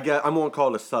 I won't call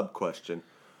it a sub question.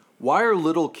 Why are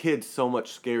little kids so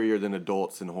much scarier than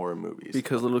adults in horror movies?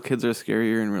 Because little kids are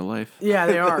scarier in real life. Yeah,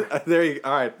 they are. There you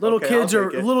all right. Little okay, kids I'll are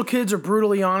take it. little kids are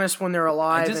brutally honest when they're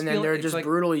alive, just and then feel they're it's just like-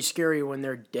 brutally scary when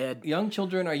they're dead. Young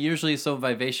children are usually so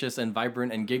vivacious and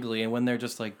vibrant and giggly, and when they're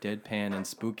just like deadpan and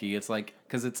spooky, it's like,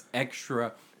 because it's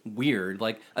extra weird.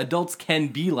 Like, adults can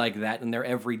be like that in their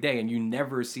everyday, and you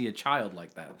never see a child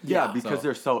like that. Yeah, because So-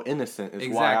 they're so innocent is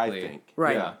why I Exactly. think.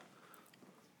 Right. Yeah.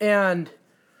 And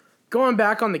going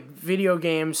back on the video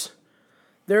games,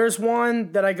 there's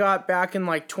one that I got back in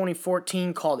like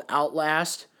 2014 called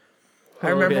Outlast. I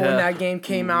remember when yeah. that game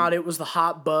came out, it was the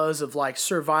hot buzz of like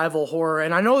survival horror.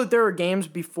 And I know that there were games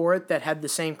before it that had the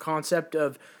same concept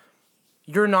of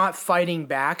you're not fighting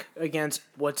back against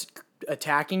what's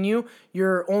attacking you.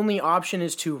 Your only option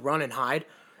is to run and hide.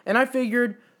 And I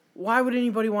figured, why would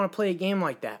anybody want to play a game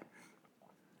like that?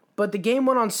 But the game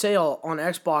went on sale on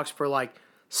Xbox for like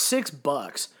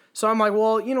 $6. So I'm like,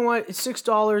 well, you know what? It's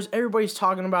 $6. Everybody's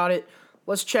talking about it.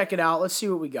 Let's check it out. Let's see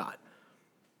what we got.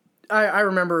 I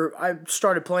remember I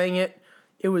started playing it.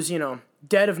 It was,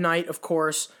 dead of night, of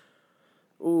course.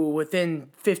 Ooh, within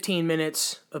 15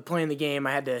 minutes of playing the game,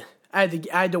 I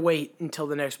had to wait until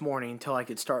the next morning until I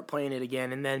could start playing it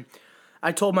again. And then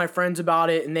I told my friends about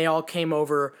it, and they all came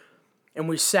over, and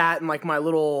we sat in like my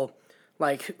little,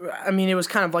 it was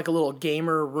kind of like a little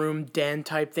gamer room den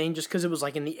type thing, just because it was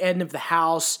like in the end of the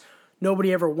house.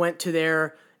 Nobody ever went to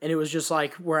there, and it was just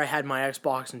like where I had my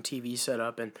Xbox and TV set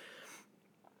up. And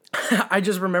I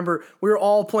just remember we were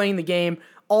all playing the game.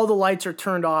 All the lights are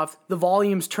turned off. The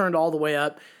volume's turned all the way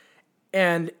up.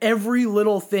 And every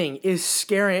little thing is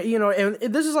scary. And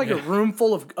this is like a room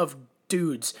full of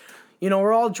dudes.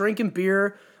 We're all drinking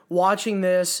beer, watching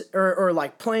this, or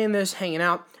like playing this, hanging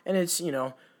out. And it's,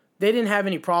 they didn't have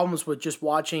any problems with just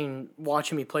watching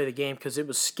me play the game because it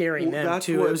was scaring them that's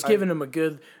too. what It was giving them a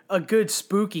good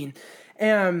spooking.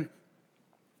 And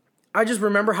I just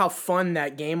remember how fun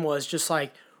that game was, just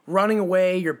like running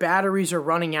away, your batteries are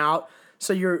running out.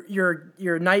 So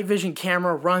your night vision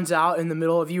camera runs out in the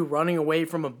middle of you running away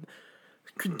from a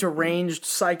deranged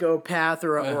psychopath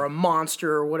or a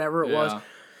monster or whatever it was.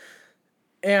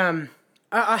 And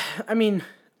I mean,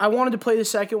 I wanted to play the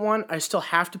second one. I still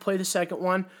have to play the second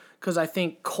one because I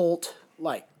think cult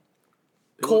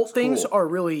things cool. are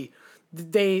really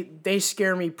they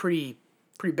scare me pretty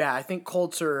bad. I think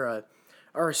cults are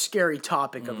a scary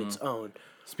topic of its own.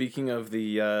 Speaking of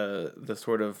the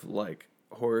sort of like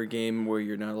horror game where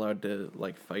you're not allowed to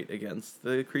like fight against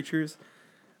the creatures,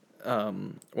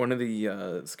 one of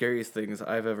the scariest things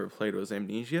I've ever played was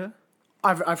Amnesia.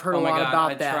 I've heard a Oh my lot god,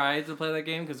 about I that. tried to play that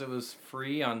game because it was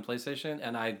free on PlayStation,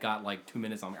 and I got like 2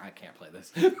 minutes. I'm like, I can't play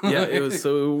this. Yeah, it was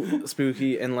so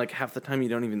spooky, and like half the time you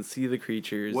don't even see the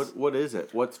creatures. What is it?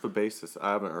 What's the basis?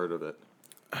 I haven't heard of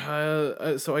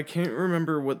it. So I can't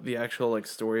remember what the actual like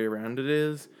story around it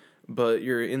is, but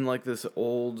you're in like this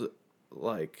old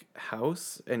like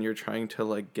house and you're trying to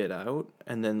like get out,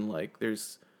 and then like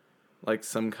there's like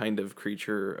some kind of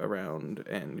creature around,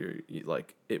 and you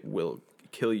like it will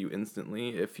kill you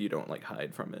instantly if you don't like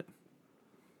hide from it.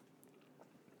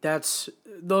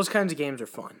 Those kinds of games are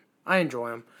fun. I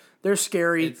enjoy them. They're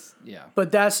scary. Yeah.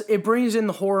 But it brings in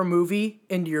the horror movie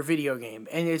into your video game,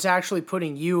 and it's actually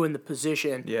putting you in the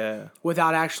position Yeah.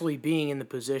 without actually being in the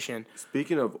position.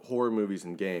 Speaking of horror movies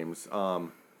and games,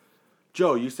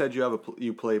 Joe, you said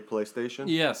you play PlayStation?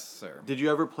 Yes, sir. Did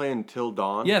you ever play Until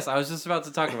Dawn? Yes, I was just about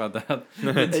to talk about that.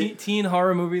 The teen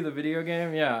horror movie, the video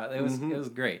game. Yeah, it was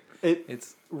great.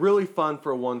 It's really fun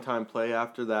for a one-time play.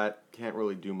 After that, can't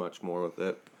really do much more with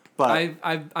it.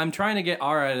 But I'm trying to get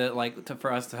Ara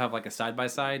for us to have like a side by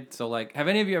side. So like, have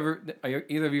any of you are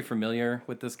either of you familiar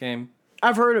with this game?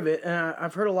 I've heard of it, and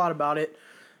I've heard a lot about it,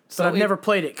 but I've never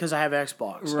played it because I have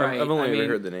Xbox. Right. I've only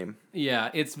ever heard the name. Yeah,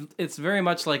 it's very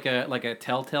much like a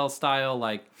Telltale style,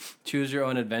 like choose your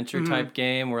own adventure type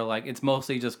game where like it's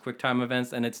mostly just quick time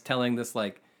events, and it's telling this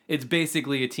like it's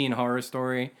basically a teen horror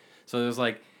story. So there's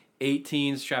like 8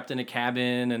 teens trapped in a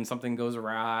cabin and something goes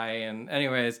awry, and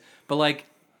anyways, but like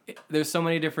there's so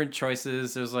many different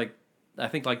choices. There's like I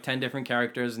think like 10 different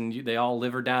characters, and they all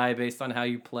live or die based on how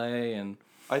you play. And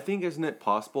I think, isn't it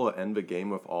possible to end the game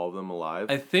with all of them alive?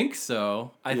 I think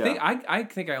so. I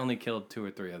think I only killed 2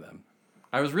 or 3 of them.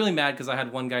 I was really mad because I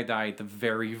had one guy die at the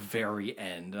very, very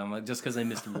end. I'm like, just because I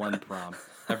missed one prompt.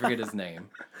 I forget his name.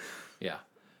 Yeah.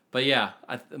 But yeah,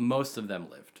 most of them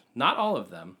lived. Not all of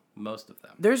them. Most of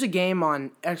them. There's a game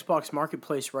on Xbox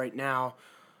Marketplace right now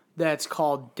that's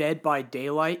called Dead by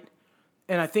Daylight,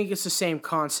 and I think it's the same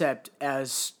concept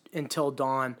as Until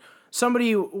Dawn.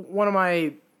 One of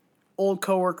my old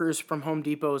coworkers from Home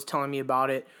Depot was telling me about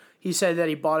it. He said that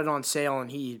he bought it on sale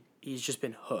and he's just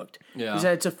been hooked. Yeah. He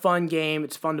said it's a fun game,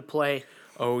 it's fun to play.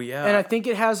 Oh yeah. And I think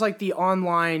it has like the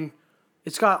online,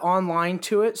 it's got online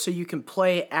to it, so you can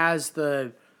play as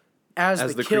the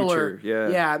killer. Creature, yeah.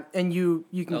 Yeah, and you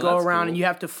can go that's around cool. and you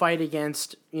have to fight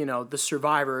against, the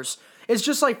survivors. It's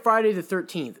just like Friday the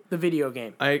 13th, the video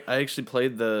game. I actually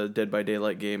played the Dead by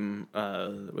Daylight game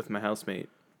with my housemate.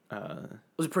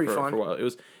 Was it pretty fun? For a while. It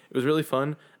was really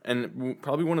fun, and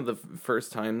probably one of the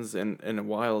first times in a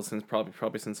while since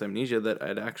probably since Amnesia that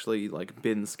I'd actually like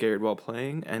been scared while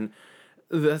playing. And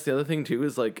that's the other thing too,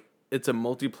 is like it's a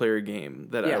multiplayer game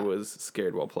that I was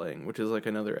scared while playing, which is like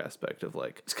another aspect of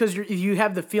like It's because you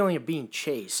have the feeling of being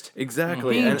chased.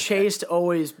 exactly Being and, chased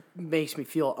always makes me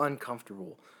feel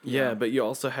uncomfortable. yeah, but you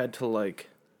also had to like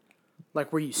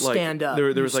Like where you stand up. There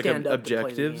You was like stand up to play the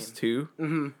objectives game.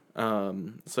 too.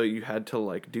 So you had to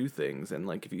like do things, and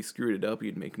like if you screwed it up,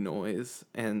 you'd make noise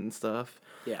and stuff.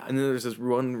 Yeah. And then there's this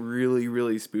one really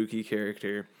really spooky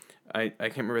character. I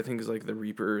can't remember. I think it's like the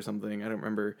Reaper or something. I don't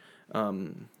remember.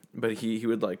 But he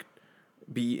would like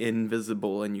be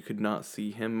invisible, and you could not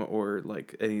see him or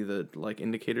like any of the like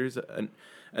indicators.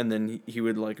 And then he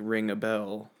would like ring a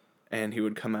bell. And he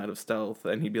would come out of stealth,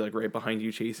 and he'd be like right behind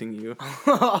you, chasing you.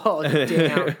 Oh,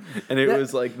 damn. And it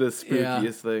was like the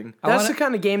spookiest thing. That's the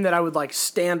kind of game that I would like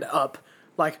stand up.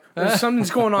 Like if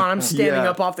something's going on, I'm standing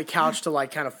up off the couch to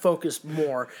like kind of focus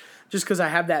more. Just because I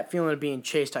have that feeling of being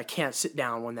chased, I can't sit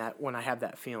down when I have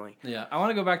that feeling. Yeah, I want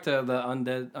to go back to the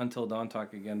Undead Until Dawn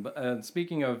talk again. But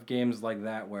speaking of games like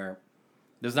that where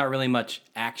there's not really much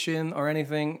action or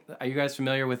anything, are you guys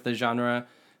familiar with the genre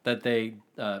that they,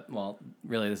 well,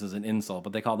 really this is an insult,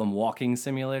 but they call them walking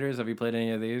simulators? Have you played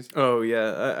any of these? Oh,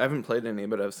 yeah. I haven't played any,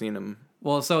 but I've seen them.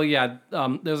 Well, so yeah,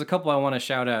 there's a couple I want to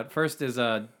shout out. First is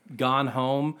Gone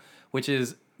Home, which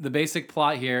is, the basic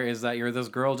plot here is that this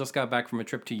girl just got back from a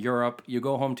trip to Europe. You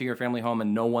go home to your family home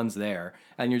and no one's there.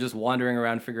 And you're just wandering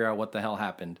around figuring out what the hell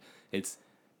happened. It's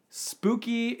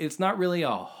spooky. It's not really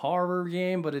a horror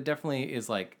game, but it definitely is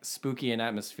like spooky and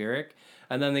atmospheric.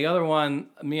 And then the other one,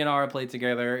 me and Ara played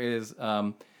together, is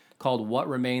called What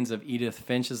Remains of Edith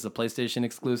Finch. Is the PlayStation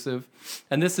exclusive.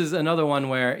 And this is another one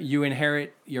where you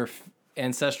inherit your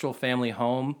ancestral family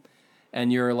home,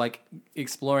 and you're like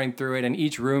exploring through it. And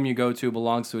each room you go to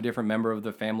belongs to a different member of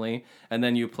the family. And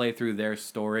then you play through their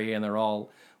story, and they're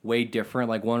all way different.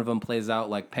 Like one of them plays out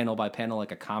like panel by panel,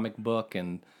 like a comic book.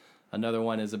 And another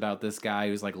one is about this guy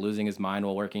who's like losing his mind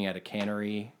while working at a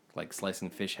cannery, like slicing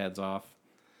fish heads off.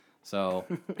 So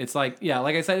it's like, yeah,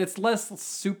 like I said, it's less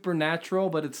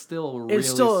supernatural, but it's still really It's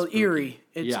still spooky. eerie.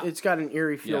 It's got an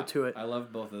eerie feel to it. I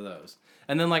love both of those.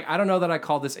 And then like, I don't know that I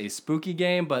call this a spooky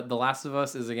game, but The Last of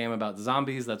Us is a game about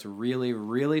zombies that's really,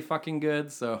 really fucking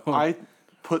good. So I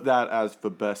put that as the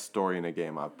best story in a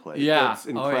game I've played. yeah, It's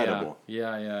incredible. Oh,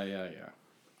 yeah.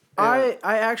 I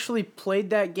actually played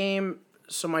that game.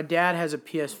 So my dad has a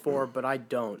PS4, but I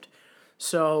don't.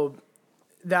 So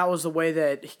that was the way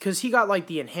that, because he got like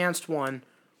the enhanced one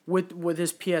with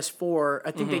his PS4.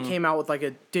 I think they came out with like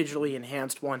a digitally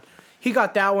enhanced one. He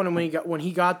got that one, and when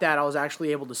he got that, I was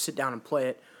actually able to sit down and play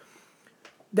it.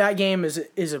 That game is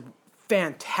a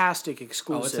fantastic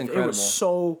exclusive. It incredible. was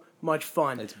so much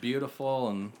fun. It's beautiful,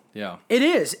 and yeah. It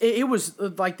is. It was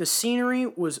like the scenery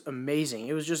was amazing.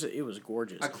 It was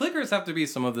gorgeous. Clickers have to be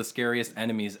some of the scariest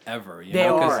enemies ever. They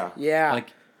know? 'Cause, are. Yeah. Like,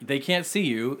 they can't see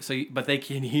you, but they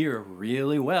can hear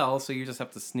really well, so you just have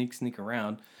to sneak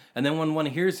around. And then when one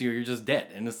hears you, you're just dead.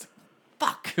 And it's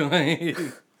fuck.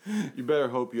 You better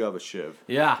hope you have a shiv.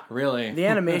 Yeah, really. The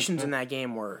animations in that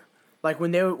game were like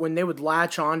when they would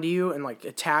latch onto you and like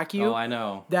attack you. Oh, I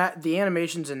know. That the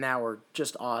animations in that were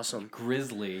just awesome.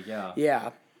 Grizzly, yeah.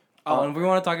 Yeah. Oh, and if we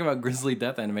want to talk about grisly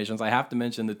death animations, I have to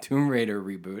mention the Tomb Raider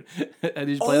reboot. Did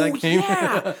you play that game?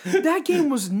 Yeah, that game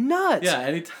was nuts. Yeah,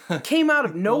 anytime. Came out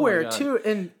of nowhere God. too,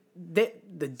 and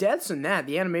the deaths in that,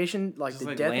 the animation, like Just the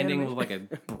like death landing animation. with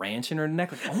like a branch in her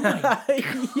neck. Like, oh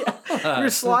my Yeah, you're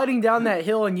sliding down that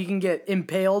hill and you can get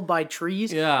impaled by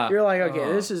trees. Yeah. You're like,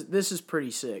 okay, this is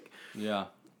pretty sick. Yeah.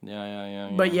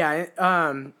 Yeah. But yeah,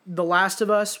 The Last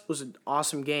of Us was an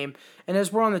awesome game. And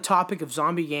as we're on the topic of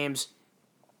zombie games,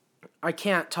 I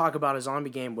can't talk about a zombie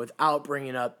game without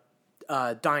bringing up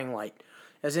Dying Light.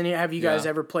 Have you guys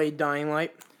ever played Dying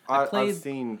Light? I've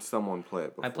seen someone play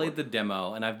it before. I played the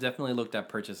demo, and I've definitely looked at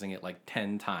purchasing it like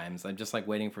 10 times. I'm just like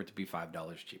waiting for it to be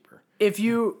 $5 cheaper.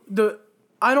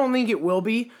 I don't think it will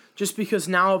be, just because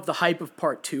now of the hype of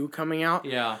Part 2 coming out.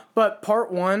 Yeah. But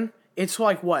Part 1, it's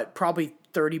like what, probably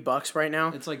 $30 right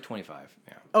now? It's like 25.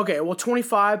 Yeah. Okay, well,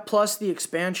 25 plus the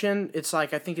expansion. It's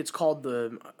like, I think it's called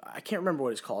I can't remember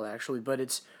what it's called actually,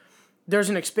 but there's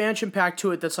an expansion pack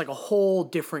to it that's like a whole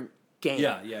different game.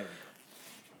 Yeah.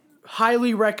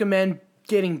 Highly recommend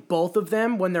getting both of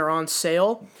them when they're on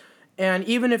sale. And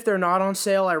even if they're not on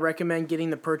sale, I recommend getting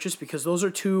the purchase, because those are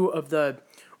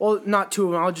not two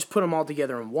of them, I'll just put them all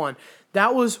together in one.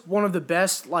 That was one of the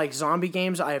best like zombie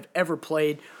games I have ever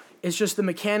played. It's just the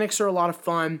mechanics are a lot of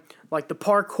fun, like the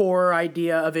parkour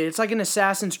idea of it. It's like an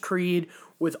Assassin's Creed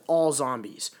with all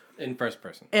zombies. In first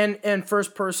person. And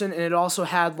first person, and it also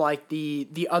had like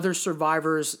the other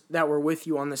survivors that were with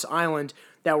you on this island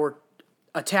that were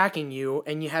attacking you,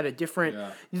 and you had a different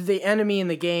the enemy in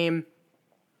the game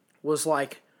was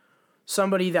like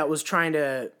somebody that was trying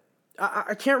to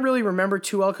I can't really remember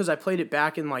too well because I played it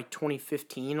back in like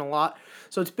 2015 a lot.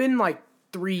 So it's been like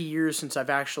 3 years since I've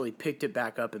actually picked it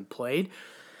back up and played.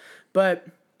 But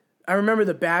I remember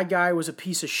the bad guy was a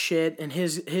piece of shit, and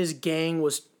his gang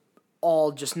was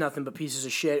all just nothing but pieces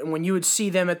of shit. And when you would see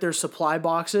them at their supply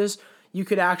boxes, you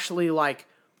could actually like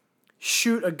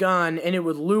shoot a gun and it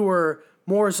would lure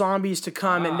more zombies to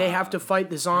come, and they have to fight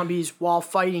the zombies while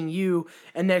fighting you.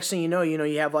 And next thing you know,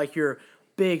 you have like your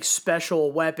big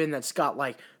special weapon that's got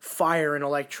like fire and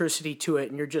electricity to it,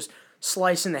 and you're just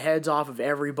slicing the heads off of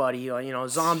everybody,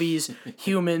 zombies,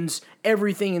 humans,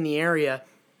 everything in the area.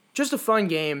 Just a fun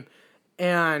game.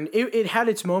 And it had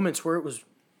its moments where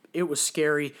it was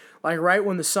scary. Like right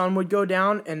when the sun would go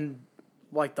down and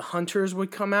like the hunters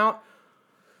would come out.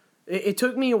 It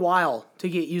took me a while to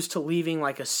get used to leaving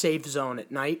like a safe zone at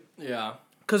night. Yeah.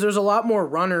 Because there's a lot more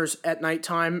runners at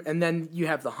nighttime, and then you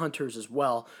have the hunters as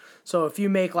well. So if you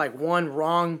make like one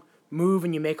wrong move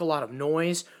and you make a lot of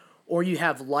noise, or you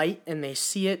have light and they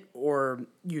see it, or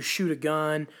you shoot a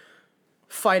gun,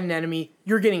 fight an enemy,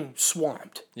 you're getting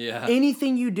swamped. Yeah.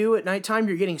 Anything you do at nighttime,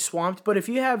 you're getting swamped. But if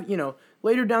you have,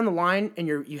 later down the line and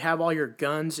you have all your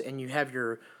guns and you have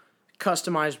your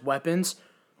customized weapons,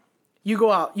 you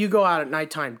go out at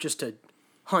nighttime just to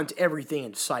hunt everything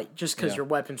in sight, just because your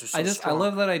weapons are so strong. I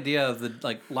love that idea of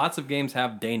lots of games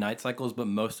have day-night cycles, but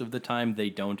most of the time they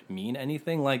don't mean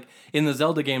anything. Like in the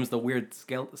Zelda games, the weird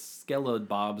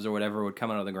skelebobs or whatever would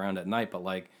come out of the ground at night, but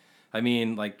like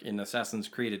in Assassin's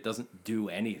Creed, it doesn't do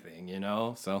anything,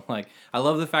 So like, I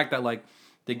love the fact that like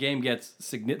the game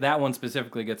that one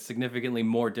specifically gets significantly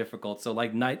more difficult. So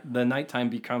like the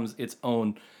nighttime becomes its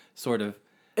own sort of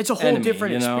it's a whole enemy,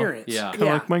 different experience. Yeah. Kind of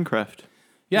like Minecraft.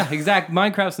 Yeah, exactly.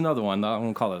 Minecraft's another one. I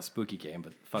won't call it a spooky game,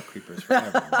 but fuck creepers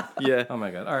forever. Yeah. Oh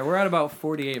my god. All right, we're at about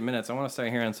 48 minutes. I want to start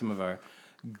hearing some of our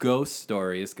ghost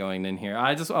stories going in here.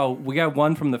 We got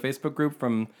one from the Facebook group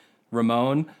from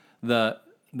Ramon.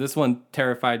 This one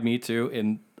terrified me too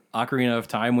in Ocarina of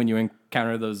Time when you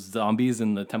encounter those zombies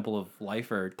in the Temple of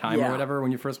Life or Time or whatever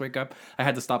when you first wake up. I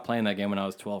had to stop playing that game when I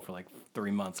was 12 for like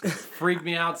 3 months because it freaked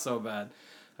me out so bad.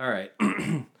 All right.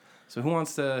 So who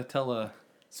wants to tell a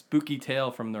spooky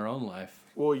tale from their own life?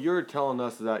 Well, you're telling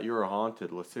us that you're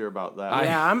haunted. Let's hear about that.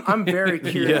 Yeah, I'm very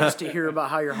curious to hear about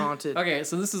how you're haunted. Okay,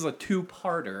 so this is a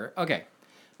two-parter. Okay,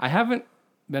 I haven't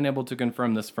been able to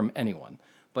confirm this from anyone,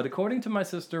 but according to my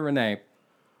sister Renee,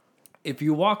 if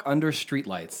you walk under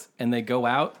streetlights and they go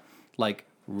out like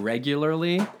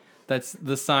regularly, that's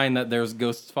the sign that there's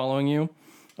ghosts following you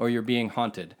or you're being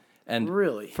haunted. And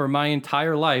really, for my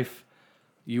entire life,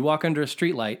 you walk under a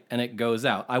streetlight and it goes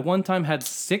out. I one time had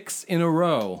 6 in a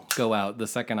row go out the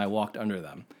second I walked under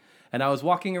them. And I was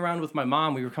walking around with my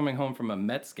mom. We were coming home from a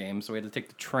Mets game, so we had to take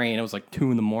the train. It was like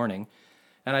 2 a.m.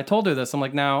 And I told her this. I'm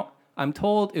like, now, I'm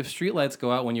told if streetlights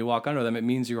go out when you walk under them, it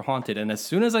means you're haunted. And as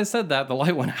soon as I said that, the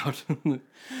light went out.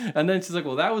 And then she's like,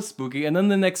 well, that was spooky. And then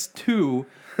the next 2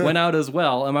 went out as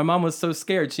well. And my mom was so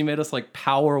scared, she made us like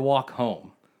power walk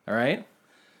home. All right?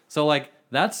 So like,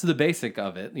 that's the basic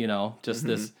of it, you know, just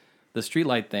the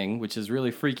streetlight thing, which is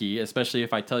really freaky, especially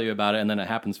if I tell you about it and then it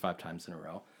happens 5 times in a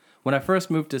row. When I first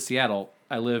moved to Seattle,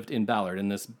 I lived in Ballard in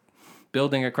this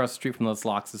building across the street from those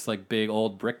locks, this like big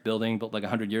old brick building built like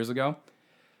 100 years ago.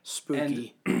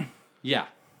 Spooky. And, yeah.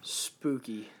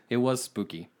 Spooky. It was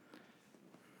spooky.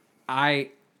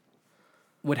 I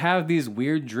would have these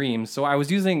weird dreams. So I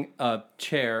was using a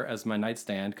chair as my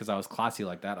nightstand because I was classy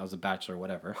like that. I was a bachelor,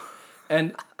 whatever.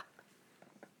 And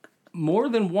more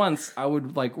than once, I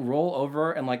would like roll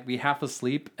over and like be half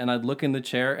asleep, and I'd look in the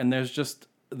chair, and there's just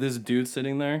this dude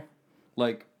sitting there,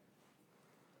 like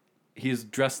he's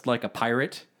dressed like a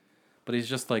pirate, but he's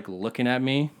just like looking at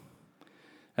me.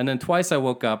 And then twice I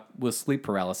woke up with sleep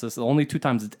paralysis. The only 2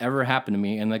 times it's ever happened to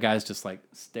me, and the guy's just like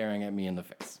staring at me in the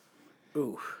face.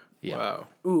 Oof. Yeah. Wow.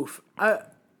 Oof.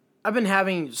 I've been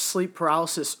having sleep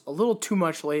paralysis a little too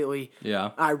much lately.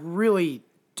 Yeah. I really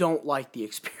don't like the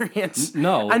experience.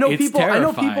 No, I know it's people.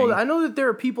 terrifying. I know that there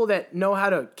are people that know how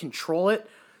to control it,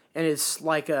 and it's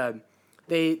like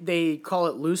they call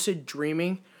it lucid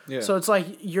dreaming. Yeah. So it's like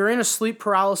you're in a sleep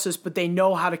paralysis, but they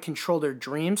know how to control their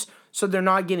dreams, so they're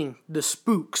not getting the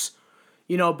spooks,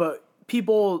 you know. But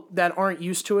people that aren't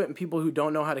used to it and people who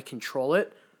don't know how to control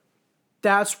it,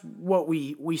 that's what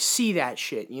we see that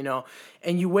shit, you know.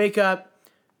 And you wake up,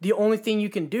 the only thing you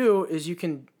can do is you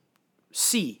can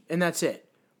see, and that's it.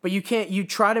 But you can't. You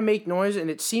try to make noise, and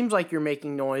it seems like you're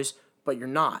making noise, but you're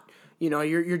not. You know,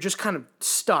 you're just kind of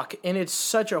stuck, and it's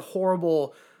such a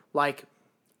horrible, like,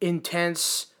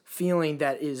 intense feeling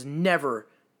that is never,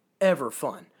 ever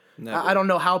fun. Never. I don't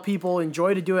know how people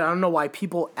enjoy to do it. I don't know why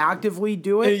people actively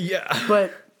do it. Yeah.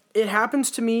 But it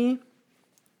happens to me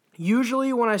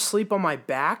usually when I sleep on my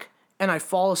back and I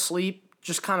fall asleep,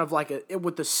 just kind of like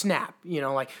with the snap, you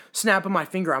know, like snap of my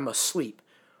finger, I'm asleep.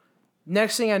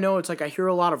 Next thing I know, it's like I hear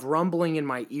a lot of rumbling in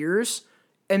my ears,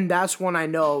 and that's when I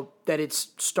know that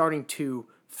it's starting to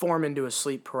form into a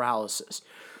sleep paralysis.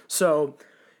 So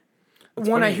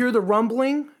when I hear the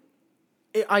rumbling,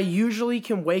 I usually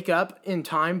can wake up in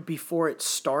time before it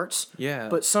starts. Yeah.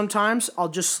 But sometimes I'll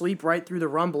just sleep right through the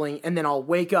rumbling, and then I'll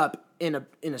wake up in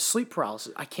a sleep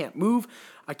paralysis. I can't move,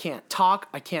 I can't talk,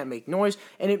 I can't make noise,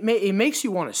 and it makes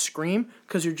you want to scream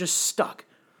because you're just stuck.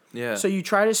 Yeah. So you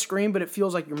try to scream, but it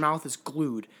feels like your mouth is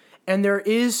glued. And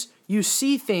you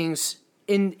see things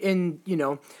in you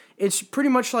know, it's pretty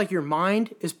much like your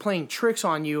mind is playing tricks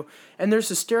on you. And there's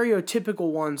the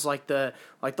stereotypical ones like the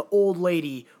old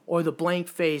lady or the blank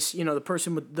face, you know,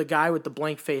 the guy with the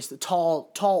blank face, the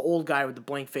tall old guy with the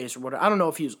blank face or whatever. I don't know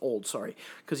if he was old, sorry,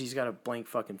 because he's got a blank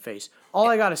fucking face. All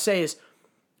I gotta say is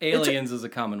Aliens is a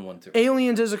common one too.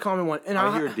 aliens is a common one. And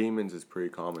I hear demons is pretty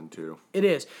common too. it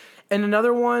is. And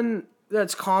another one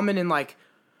that's common in like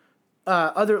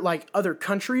other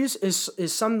countries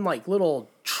is some like little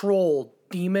troll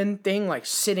demon thing like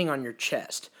sitting on your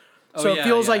chest. So it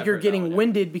feels like I've you're heard that getting one, yeah.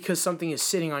 winded because something is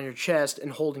sitting on your chest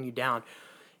and holding you down.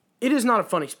 It is not a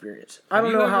fun experience. I Have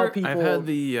don't you know how ever- people. I've had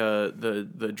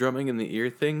the drumming in the ear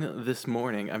thing this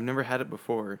morning. I've never had it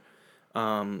before,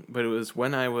 but it was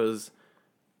when I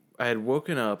had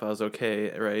woken up. I was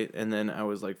okay, right, and then I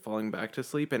was like falling back to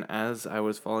sleep. And as I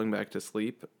was falling back to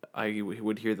sleep, I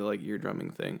would hear the like ear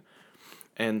drumming thing.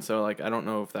 And so like I don't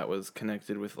know if that was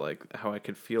connected with like how I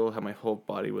could feel how my whole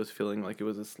body was feeling like it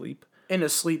was asleep. in a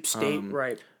sleep state,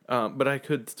 right? But I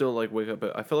could still like wake up.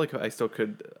 I felt like I still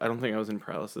could. I don't think I was in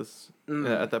paralysis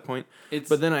at that point.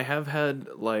 But then I have had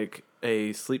like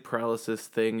a sleep paralysis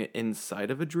thing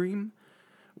inside of a dream,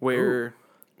 where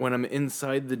when I'm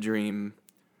inside the dream,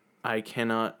 I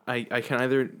cannot. I can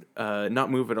either not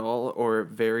move at all or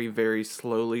very very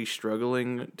slowly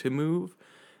struggling to move,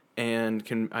 and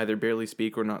can either barely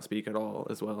speak or not speak at all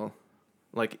as well,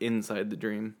 like inside the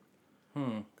dream.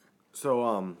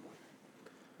 So,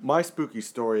 my spooky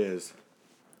story is,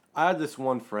 I had this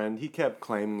one friend, he kept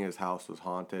claiming his house was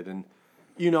haunted, and,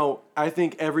 you know, I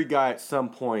think every guy at some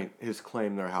point has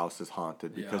claimed their house is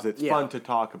haunted, because it's fun to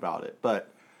talk about it, but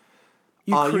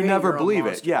you create never your own believe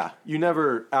monster. it. Yeah, you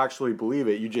never actually believe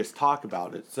it, you just talk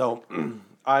about it. So,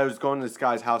 I was going to this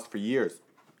guy's house for years.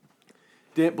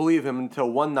 Didn't believe him until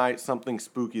one night, something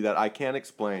spooky that I can't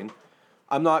explain.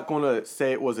 I'm not going to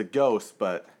say it was a ghost,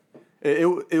 but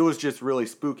it was just really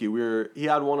spooky. He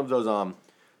had one of those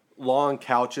long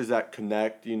couches that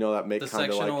connect, you know, that make The kind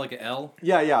of sectional like like an L.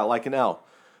 yeah, like an L.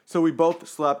 So we both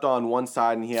slept on one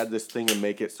side, and he had this thing to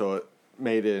make it so it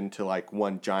made it into like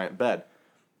one giant bed.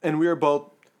 and we were both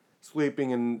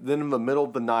sleeping, and then in the middle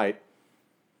of the night,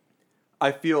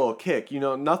 I feel a kick.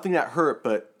 Nothing that hurt,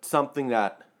 but something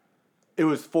that it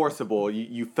was forcible.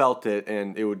 You felt it,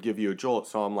 and it would give you a jolt.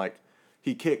 So I'm like,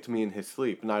 he kicked me in his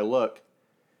sleep, and I look,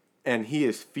 and he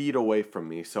is feet away from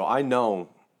me. So I know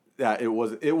that it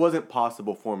wasn't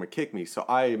possible for him to kick me. So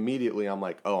I'm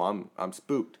like, oh, I'm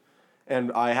spooked,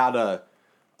 and I had a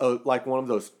like one of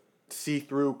those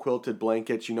see-through quilted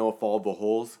blankets, with all the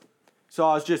holes. So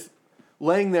I was just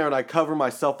laying there, and I cover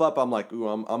myself up. I'm like, ooh,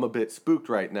 I'm a bit spooked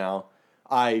right now.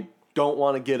 I don't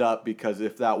want to get up because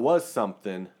if that was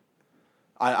something,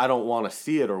 I don't want to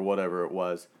see it or whatever it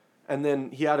was. And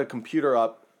then he had a computer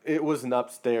up. It was an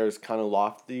upstairs kind of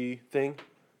lofty thing.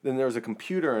 Then there was a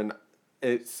computer, and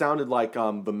it sounded like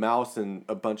the mouse and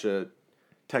a bunch of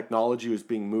technology was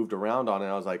being moved around on it.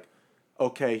 I was like,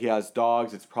 okay, he has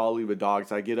dogs. It's probably the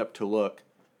dogs. I get up to look.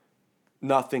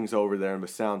 Nothing's over there, and the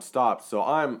sound stops. So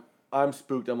I'm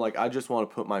spooked. I'm like, I just want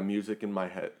to put my music in my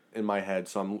head.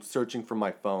 So I'm searching for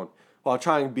my phone while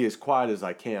trying to be as quiet as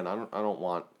I can. I don't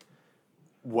want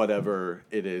whatever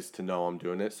it is to know I'm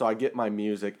doing it. So I get my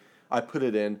music. I put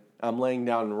it in. I'm laying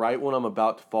down, and right when I'm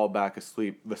about to fall back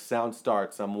asleep, the sound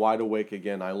starts. I'm wide awake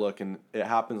again. I look, and it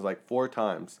happens like 4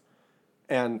 times.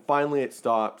 And finally it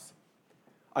stops.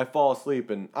 I fall asleep,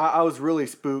 and I was really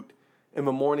spooked. In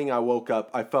the morning I woke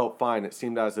up. I felt fine. It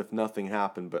seemed as if nothing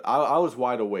happened, but I was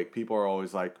wide awake. People are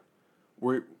always like,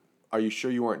 are you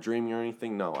sure you weren't dreaming or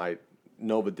anything? No, I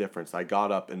know the difference. I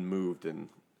got up and moved and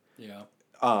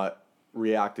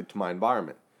reacted to my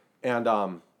environment. And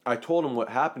I told him what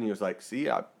happened. He was like, see,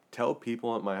 I tell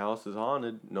people that my house is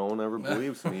haunted. No one ever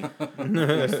believes me.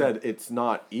 I said, it's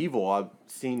not evil. I've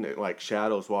seen like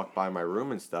shadows walk by my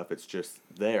room and stuff. It's just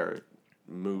there. It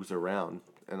moves around.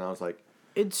 And I was like,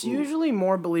 it's usually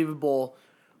more believable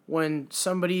when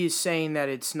somebody is saying that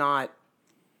it's not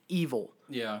evil.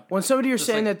 Yeah. When somebody is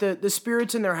saying that the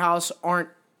spirits in their house aren't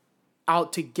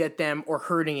out to get them or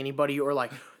hurting anybody or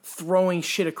like throwing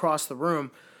shit across the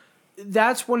room,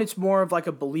 that's when it's more of like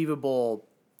a believable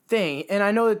thing. And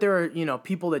I know that there are,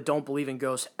 people that don't believe in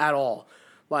ghosts at all.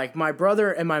 Like my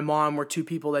brother and my mom were 2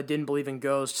 people that didn't believe in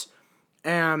ghosts.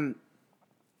 And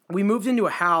we moved into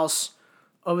a house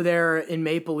over there in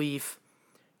Maple Leaf.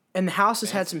 And the house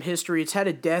has had some history. It's had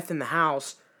a death in the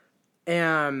house.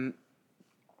 And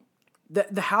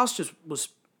the house just was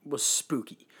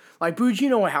spooky. Like, Booj, you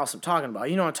know what house I'm talking about.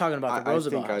 You know what I'm talking about, the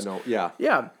Roosevelt house. I think I know, yeah.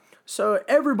 Yeah. So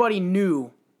everybody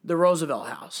knew the Roosevelt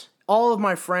house. All of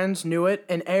my friends knew it,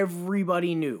 and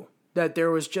everybody knew that there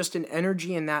was just an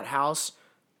energy in that house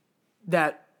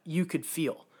that you could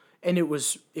feel. And it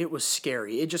was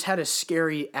scary. It just had a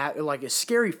scary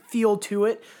feel to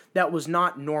it that was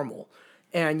not normal.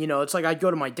 And, it's like I'd go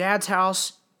to my dad's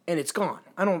house, and it's gone.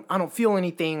 I don't feel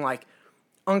anything, like,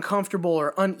 uncomfortable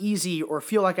or uneasy or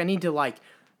feel like I need to, like,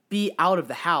 be out of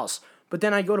the house. But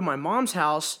then I go to my mom's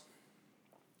house,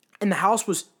 and the house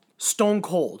was stone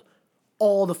cold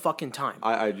all the fucking time.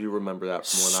 I do remember that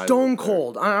from when stone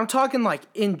cold. I'm talking, like,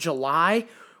 in July,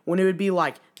 when it would be,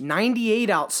 like, 98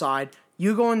 outside.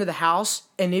 You go into the house,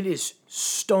 and it is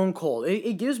stone cold.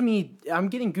 It gives me... I'm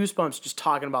getting goosebumps just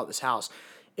talking about this house.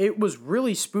 It was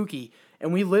really spooky,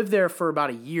 and we lived there for about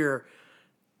a year.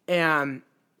 And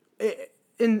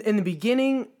in the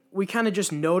beginning, we kind of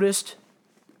just noticed...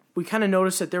 We kind of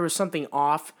noticed that there was something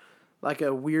off, like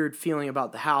a weird feeling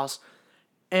about the house.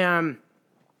 And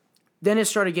then it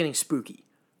started getting spooky.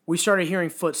 We started hearing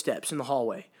footsteps in the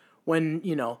hallway when,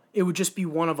 it would just be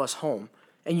one of us home.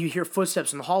 And you hear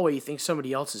footsteps in the hallway, you think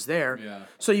somebody else is there. Yeah.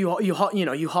 So you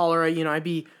holler at, I'd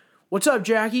be, "What's up,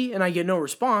 Jackie?" And I get no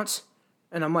response.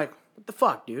 And I'm like, "What the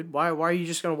fuck, dude? Why are you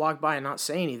just going to walk by and not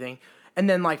say anything?" And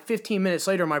then like 15 minutes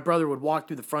later, my brother would walk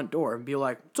through the front door and be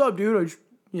like, "What's up, dude?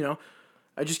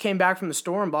 I just came back from the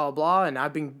store and blah, blah, blah." And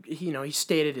I've been, he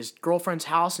stayed at his girlfriend's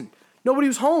house and nobody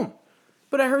was home.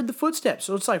 But I heard the footsteps.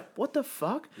 So it's like, what the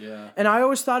fuck? Yeah. And I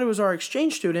always thought it was our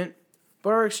exchange student.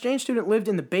 But our exchange student lived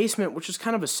in the basement, which is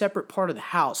kind of a separate part of the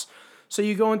house. So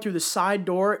you go in through the side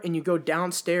door and you go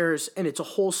downstairs and it's a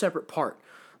whole separate part.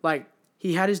 Like,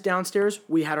 he had his downstairs,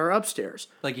 we had our upstairs.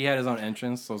 Like, he had his own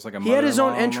entrance, so it's like a He had his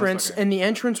own entrance, okay. and the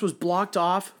entrance was blocked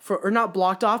off, or not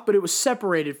blocked off, but it was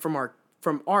separated from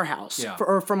our house, Yeah.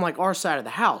 or from like our side of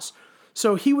the house.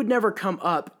 So he would never come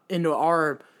up into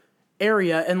our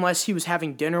area unless he was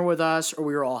having dinner with us or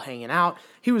we were all hanging out.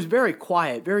 He was very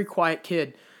quiet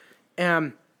kid.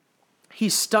 And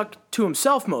he's stuck to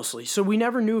himself mostly. So we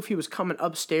never knew if he was coming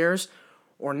upstairs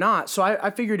or not. So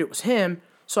I figured it was him.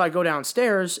 So I go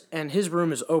downstairs and his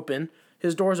room is open.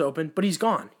 His door's open, but he's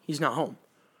gone. He's not home.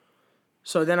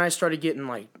 So then I started getting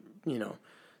like,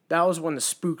 that was when the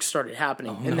spooks started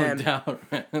happening. And No then,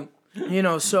 doubt, man. you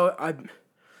know, so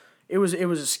it was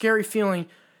a scary feeling.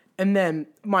 And then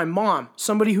my mom,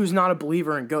 somebody who's not a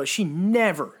believer in ghosts, she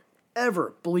never,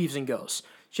 ever believes in ghosts.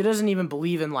 She doesn't even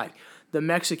believe in, like, the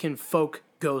Mexican folk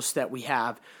ghosts that we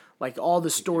have, like all the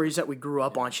stories that we grew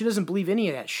up on. She doesn't believe any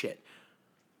of that shit.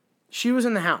 She was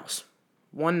in the house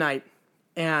one night,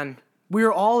 and we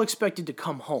were all expected to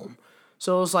come home.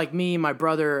 So it was like me, my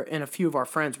brother, and a few of our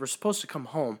friends were supposed to come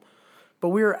home. But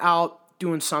we were out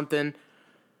doing something,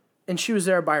 and she was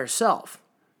there by herself.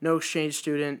 No exchange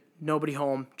student, nobody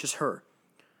home, just her.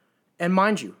 And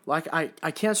mind you, like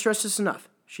I can't stress this enough,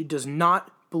 she does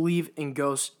not believe in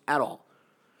ghosts at all.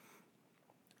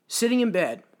 Sitting in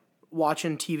bed,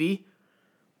 watching TV,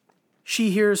 she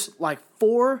hears like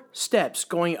 4 steps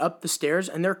going up the stairs,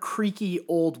 and they're creaky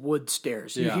old wood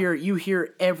stairs. Yeah. You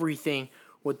hear everything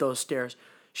with those stairs.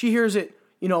 She hears it,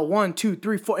 1, 2,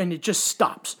 3, 4, and it just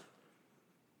stops.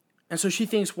 And so she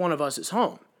thinks one of us is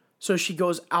home. So she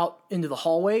goes out into the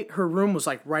hallway. Her room was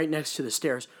like right next to the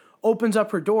stairs. Opens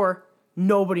up her door,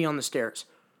 nobody on the stairs.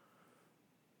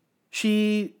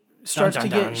 She starts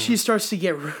to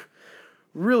get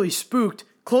really spooked.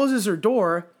 Closes her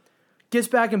door, gets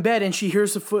back in bed, and she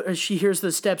hears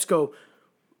the steps go,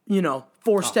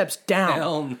 4 steps down.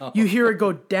 Hell no. You hear it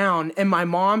go down, and my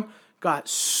mom got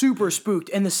super spooked.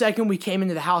 And the second we came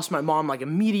into the house, my mom like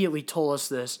immediately told us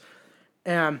this,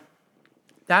 and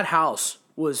that house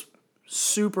was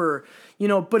super,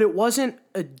 but it wasn't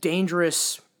a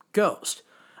dangerous ghost.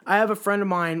 I have a friend of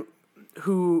mine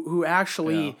who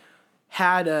actually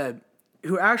had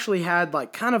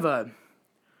like kind of a,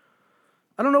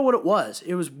 I don't know what it was.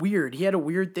 It was weird. He had a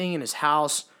weird thing in his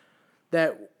house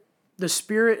that the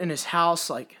spirit in his house,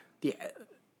 like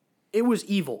it was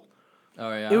evil. Oh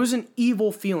yeah. It was an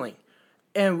evil feeling.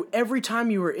 And every time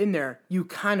you were in there, you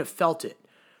kind of felt it.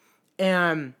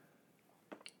 And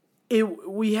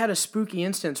we had a spooky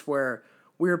instance where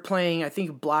we were playing, I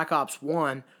think, Black Ops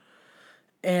 1,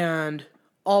 and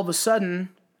all of a sudden,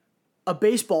 a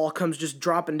baseball comes just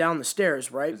dropping down the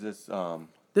stairs, right? Is this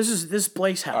This is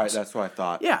Blake's house. All right, that's what I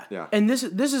thought. Yeah. Yeah. And this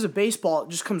is a baseball. It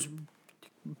just comes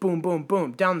boom, boom,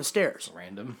 boom down the stairs.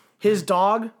 Random. His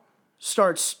dog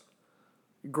starts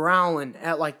growling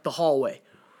at like the hallway.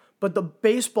 But the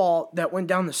baseball that went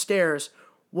down the stairs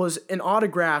was an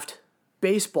autographed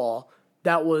baseball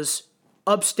that was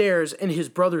upstairs in his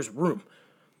brother's room.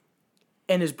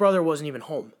 And his brother wasn't even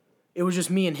home. It was just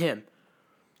me and him.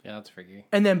 Yeah, that's freaky.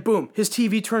 And then boom, his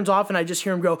TV turns off and I just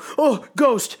hear him go, "Oh,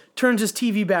 ghost," turns his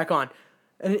TV back on.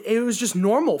 And it was just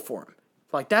normal for him.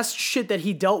 Like, that's shit that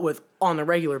he dealt with on a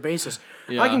regular basis.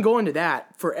 Yeah. I can go into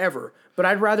that forever, but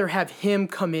I'd rather have him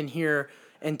come in here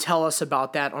and tell us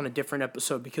about that on a different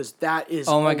episode, because that is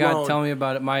Oh my alone. God, tell me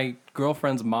about it. My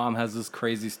girlfriend's mom has this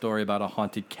crazy story about a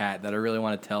haunted cat that I really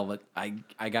want to tell, but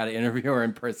I got to interview her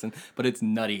in person, but it's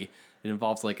nutty. It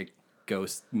involves like a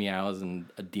ghost meows and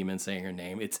a demon saying her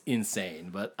name. It's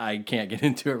insane, but I can't get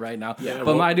into it right now. Yeah,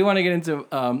 but I do want to get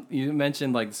into, you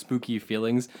mentioned like spooky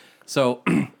feelings. So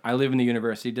I live in the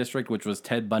University District, which was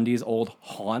Ted Bundy's old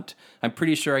haunt. I'm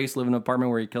pretty sure I used to live in an apartment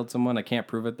where he killed someone. I can't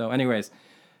prove it though. Anyways,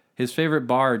 his favorite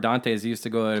bar, Dante's, he used to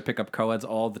go to pick up co-eds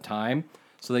all the time.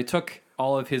 So they took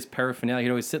all of his paraphernalia. He'd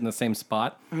always sit in the same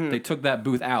spot. Mm-hmm. They took that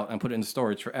booth out and put it in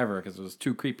storage forever because it was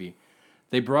too creepy.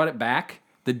 They brought it back.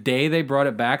 The day they brought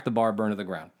it back, the bar burned to the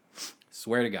ground.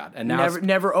 Swear to God. And now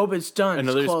Never open. It's done.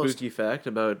 Another it's closed. spooky fact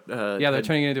about yeah, they're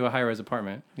turning it into a high-rise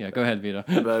apartment. Yeah, go ahead, Vito.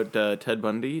 about Ted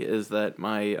Bundy is that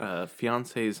my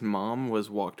fiance's mom was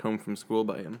walked home from school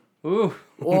by him. Ooh.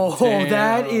 Oh,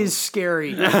 that is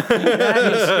scary. That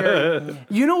is scary.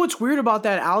 You know what's weird about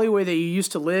that alleyway that you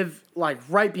used to live, like,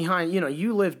 right behind,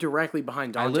 you live directly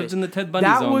behind I Dante's. lived in the Ted Bundy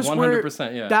zone,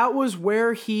 100%, yeah. That was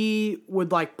where he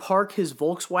would, like, park his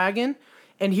Volkswagen,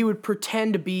 and he would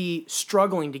pretend to be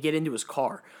struggling to get into his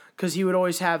car. Because he would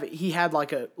always he had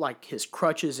like his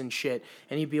crutches and shit,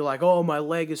 and he'd be like, "Oh, my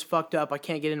leg is fucked up, I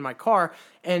can't get into my car."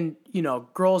 And,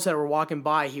 girls that were walking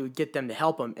by, he would get them to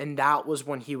help him. And that was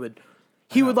when he would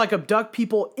like abduct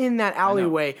people in that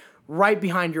alleyway right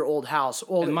behind your old house.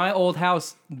 And my old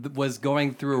house was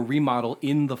going through a remodel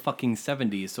in the fucking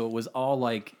 70s, so it was all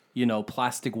like,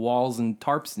 plastic walls and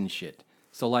tarps and shit.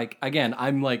 So like, again,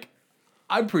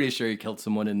 I'm pretty sure he killed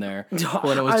someone in there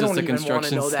when it was just a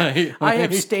construction site. I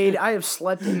have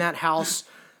slept in that house,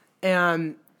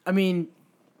 and I mean,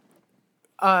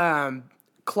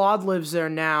 Claude lives there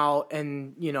now,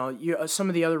 and some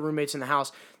of the other roommates in the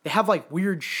house, they have like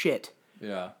weird shit.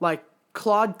 Yeah. Like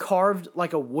Claude carved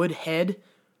like a wood head,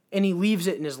 and he leaves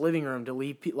it in his living room to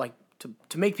leave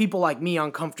to make people like me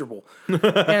uncomfortable.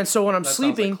 And so when I'm sounds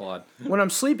like sleeping, Claude.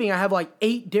 I have like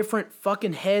 8 different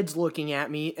fucking heads looking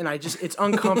at me, and it's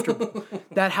uncomfortable.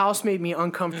 That house made me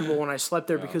uncomfortable when I slept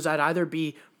there because I'd either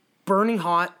be burning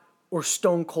hot or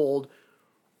stone cold,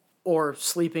 or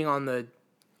sleeping on the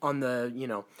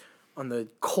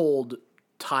cold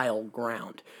tile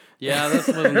ground. Yeah, this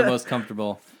wasn't the most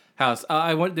comfortable house.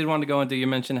 Did want to go into, you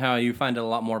mentioned how you find it a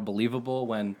lot more believable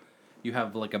when you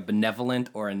have like a benevolent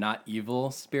or a not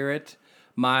evil spirit.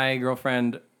 My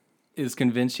girlfriend is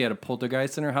convinced she had a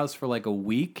poltergeist in her house for like a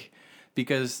week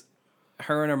because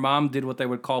her and her mom did what they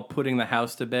would call putting the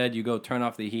house to bed. You go turn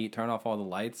off the heat, turn off all the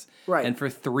lights. Right. And for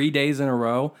 3 days in a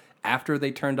row, after they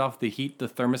turned off the heat, the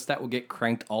thermostat would get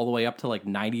cranked all the way up to like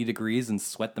 90 degrees and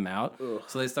sweat them out. Ugh.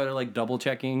 So they started like double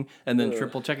checking and then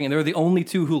triple checking. And they were the only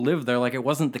 2 who lived there. Like it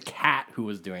wasn't the cat who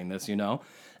was doing this, you know?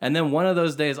 And then one of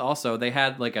those days also, they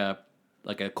had like a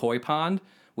koi pond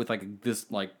with like this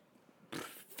like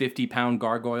 50-pound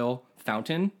gargoyle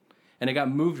fountain. And it got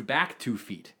moved back 2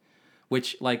 feet,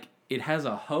 which like it has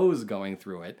a hose going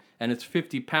through it. And it's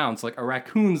 50 pounds. Like a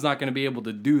raccoon's not going to be able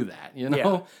to do that, you know?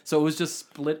 Yeah. So it was just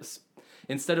split.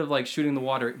 Instead of like shooting the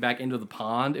water back into the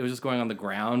pond, it was just going on the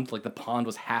ground. Like the pond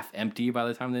was half empty by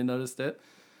the time they noticed it.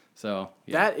 So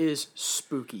yeah. That is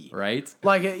spooky. Right?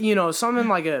 Like, something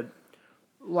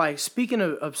like speaking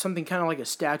of something kind of like a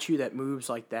statue that moves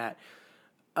like that.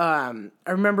 I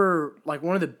remember like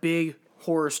one of the big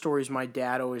horror stories my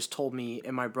dad always told me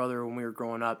and my brother when we were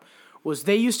growing up was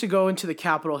they used to go into the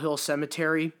Capitol Hill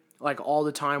Cemetery like all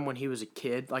the time when he was a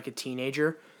kid, like a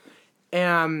teenager.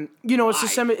 And it's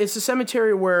the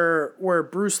cemetery where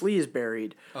Bruce Lee is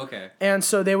buried. Okay. And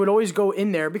so they would always go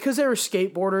in there because they were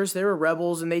skateboarders, they were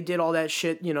rebels, and they did all that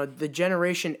shit. The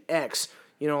Generation X.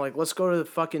 Like let's go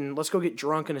get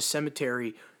drunk in a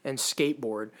cemetery and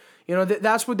skateboard.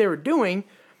 That's what they were doing.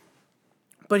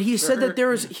 But he said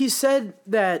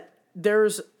that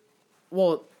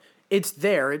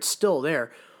it's still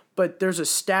there, but there's a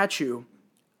statue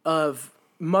of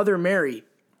Mother Mary,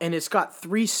 and it's got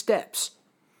 3 steps.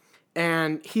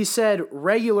 And he said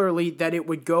regularly that it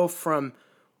would go from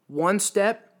one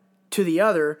step to the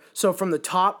other, so from the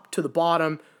top to the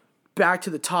bottom, back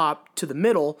to the top to the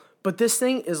middle, but this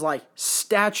thing is like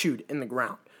statued in the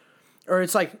ground. Or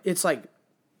it's like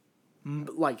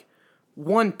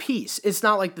one piece. It's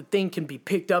not like the thing can be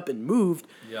picked up and moved.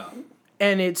 Yeah.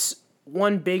 And it's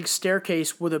one big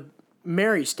staircase with a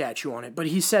Mary statue on it. But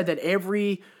he said that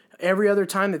every other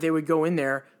time that they would go in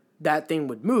there, that thing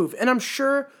would move. And I'm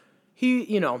sure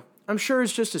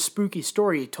it's just a spooky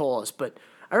story he told us. But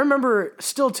I remember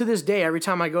still to this day, every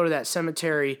time I go to that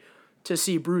cemetery to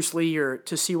see Bruce Lee or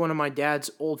to see one of my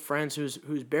dad's old friends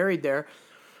who's buried there,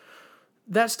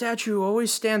 that statue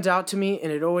always stands out to me,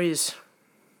 and it always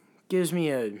gives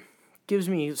me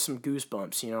some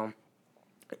goosebumps,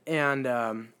 And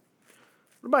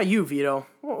what about you, Vito?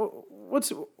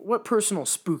 What personal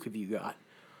spook have you got?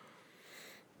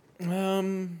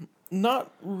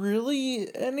 Not really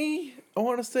any, I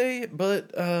want to say,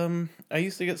 but I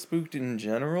used to get spooked in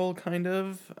general, kind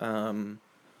of,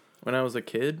 when I was a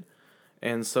kid.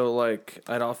 And so, like,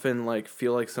 I'd often, like,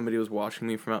 feel like somebody was watching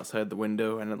me from outside the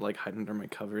window, and I'd, like, hide under my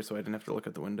cover so I didn't have to look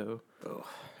at the window. Oh,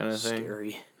 kind of thing.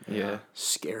 Scary. Yeah.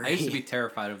 Scary. I used to be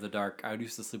terrified of the dark. I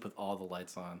used to sleep with all the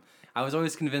lights on. I was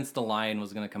always convinced the lion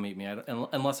was going to come eat me,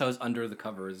 unless I was under the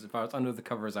covers. If I was under the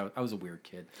covers, I was a weird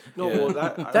kid. No, well,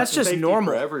 that's just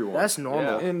normal for everyone. That's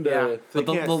normal. Yeah. And, But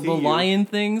the lion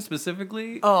thing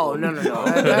specifically? Oh, no.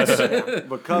 That's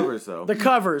But covers, though. the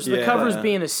covers. The Yeah. covers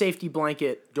being a safety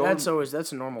blanket. That's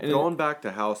a normal thing. Going back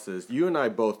to houses, you and I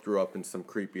both grew up in some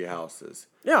creepy houses.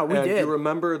 Yeah, we and did. Do you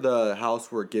remember the house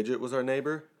where Gidget was our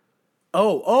neighbor?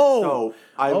 Oh. So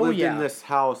I lived yeah. in this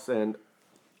house, and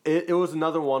it was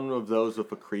another one of those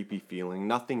with a creepy feeling.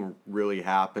 Nothing really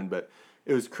happened, but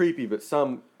it was creepy, but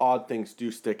some odd things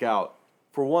do stick out.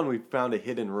 For one, we found a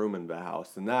hidden room in the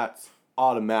house, and that's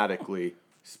automatically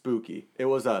spooky. It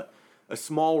was a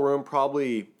small room,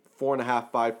 probably 4.5,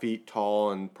 5 feet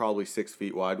tall, and probably 6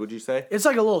 feet wide, would you say? It's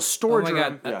like a little storage Oh my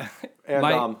room. God. Yeah.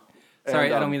 And,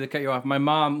 Sorry, I don't mean to cut you off. My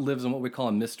mom lives in what we call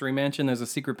a mystery mansion. There's a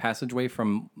secret passageway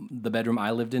from the bedroom I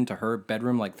lived in to her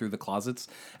bedroom, like through the closets.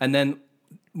 And then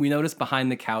we noticed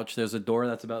behind the couch, there's a door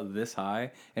that's about this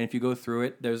high. And if you go through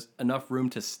it, there's enough room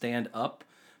to stand up.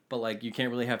 But, like, you can't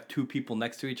really have 2 people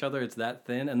next to each other. It's that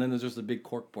thin. And then there's just a big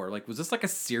corkboard. Like, was this like a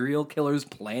serial killer's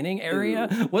planning area?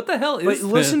 What the hell is this? But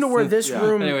listen to where this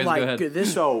room, Anyways, go ahead.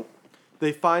 this. So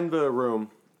they find the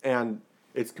room, and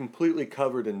it's completely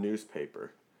covered in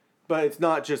newspaper. But it's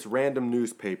not just random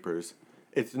newspapers.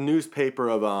 It's the newspaper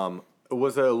of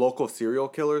was it a local serial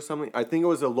killer or something? I think it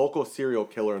was a local serial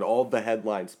killer, and all the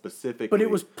headlines specifically. But it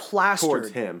was plastered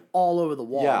towards him all over the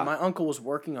wall. Yeah. My uncle was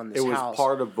working on this It was house.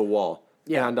 part of the wall.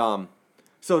 Yeah. And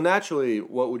so naturally,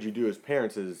 what would you do as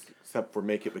parents is, except for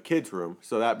make it the kids' room.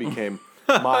 So that became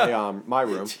my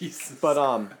room. Jesus.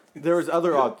 But there was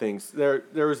other odd things. There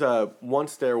was a one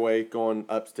stairway going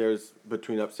upstairs,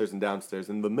 between upstairs and downstairs.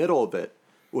 In the middle of it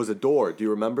was a door. Do you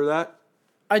remember that?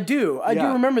 I do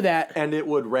Yeah. remember that. And it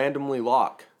would randomly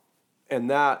lock. And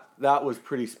that was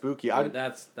pretty spooky.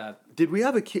 That's that. Did we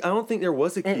have a key? I don't think there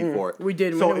was a key for it. We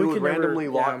did. So We it would could never- randomly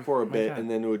lock yeah. for a bit, God.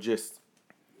 and then it would just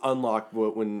unlock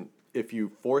if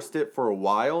you forced it for a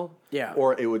while. Yeah.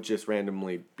 Or it would just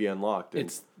randomly be unlocked. And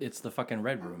It's the fucking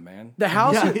red room, man. The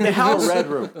house, Yeah, the it's house, a red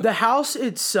room. The house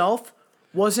itself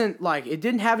wasn't like it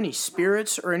didn't have any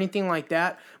spirits or anything like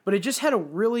that, but it just had a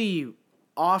really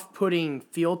off-putting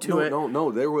feel to it.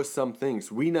 No. There was some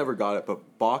things we never got it,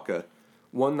 but Baca,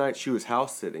 one night she was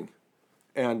house sitting,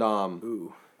 and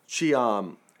she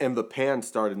and the pan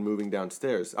started moving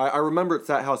downstairs. I remember it's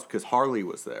that house because Harley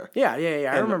was there. Yeah. I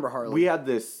And remember Harley. We had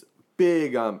this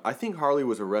big. I think Harley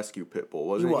was a rescue pit bull,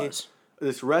 wasn't he? was.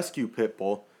 This rescue pit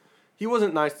bull. He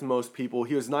wasn't nice to most people.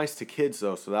 He was nice to kids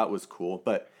though, so that was cool.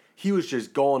 But he was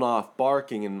just going off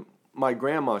barking, and my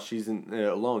grandma, she's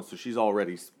alone, so she's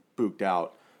already spooked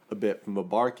out a bit from the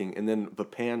barking. And then the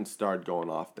pan started going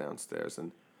off downstairs,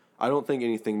 and I don't think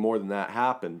anything more than that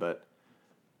happened, but.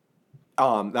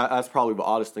 That's probably the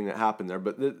oddest thing that happened there,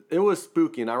 but it was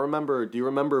spooky. And I remember, do you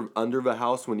remember under the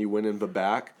house when you went in the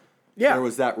back? Yeah. There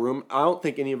was that room. I don't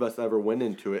think any of us ever went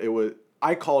into it.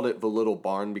 I called it the little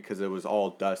barn because it was all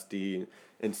dusty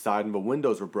inside and the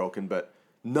windows were broken, but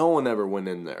no one ever went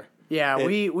in there. Yeah,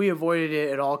 we avoided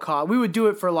it at all costs. We would do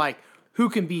it for like who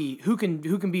can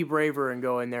be braver and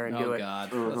go in there and do Oh it.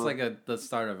 God, that's like the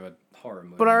start of a horror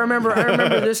movie. But I man.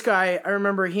 remember this guy. I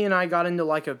remember he and I got into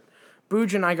like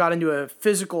Booj and I got into a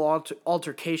physical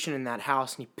altercation in that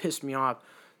house, and he pissed me off.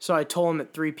 So I told him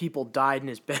that 3 people died in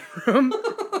his bedroom.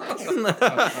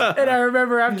 And I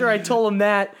remember after I told him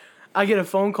that, I get a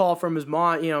phone call from his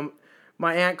mom. You know,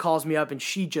 my aunt calls me up, and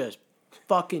she just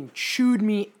fucking chewed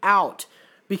me out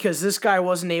because this guy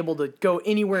wasn't able to go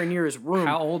anywhere near his room.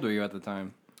 How old were you at the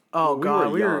time? Oh we God,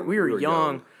 were we young. were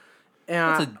young.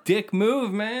 And That's a dick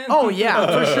move, man. oh yeah,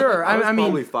 for sure. I was I mean,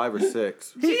 probably 5 or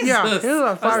 6. yeah, he was I about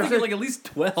was 5 or thinking 6. like at least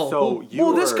 12. So you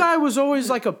Well, were, this guy was always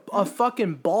like a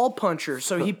fucking ball puncher,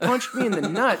 so he punched me in the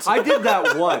nuts. I did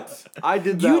that once.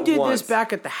 You did once. this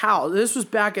back at the house. This was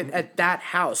back at that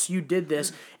house. You did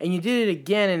this, and you did it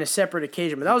again in a separate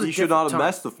occasion. But that was a You should different not have time.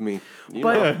 messed with me. You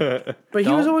know? But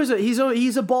he was always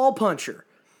he's a ball puncher,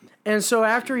 and so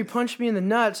after he punched me in the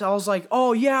nuts, I was like,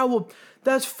 oh yeah, well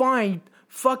that's fine.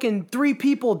 Fucking 3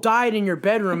 people died in your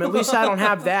bedroom. At least I don't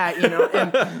have that, you know.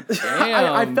 And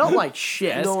I felt like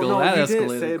shit. No, That you didn't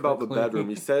escalated say about the quickly. bedroom.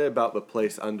 You said about the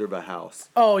place under the house.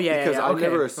 Oh yeah, Because yeah, I okay.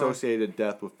 never associated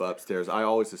death with the upstairs. I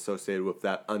always associated with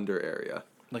that under area.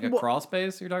 Like a crawl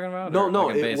space you're talking about? No, Or no,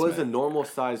 like a it was a basement? normal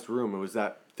sized room. It was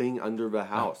that thing under the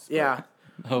house. Yeah.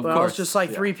 Of But I was just like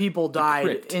 3 people died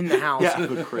crypt. in the house. Yeah,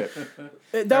 the crypt.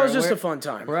 That was just we're- a fun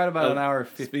time. We're at about an hour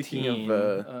 15. Speaking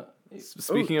of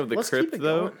speaking Ooh, of the let's crypt, keep it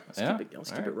though, going.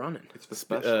 Let's keep it running. It's the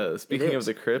special. speaking It of is.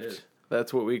 the It crypt, is.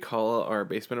 that's what we call our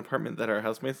basement apartment that our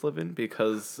housemates live in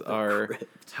because our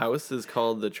house is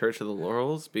called the Church of the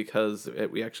Laurels because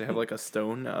we actually have like a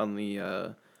stone on the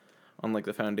on like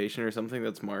the foundation or something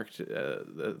that's marked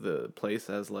the place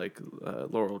as like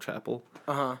Laurel Chapel.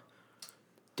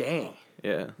 Dang.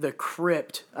 Yeah. The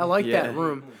crypt. I like Yeah. that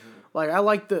room. Like I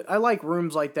like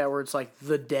rooms like that where it's like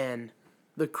the den,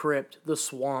 the crypt, the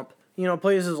swamp. You know,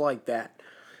 places like that.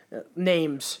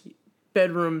 Names,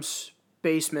 bedrooms,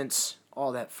 basements,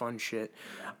 all that fun shit.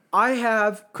 I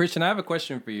have Christian, I have a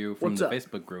question for you from What's the up?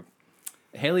 Facebook group.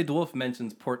 Haley Dwolf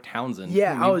mentions Port Townsend.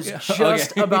 Yeah, I was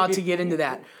just about to get into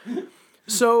that.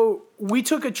 So we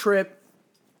took a trip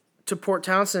to Port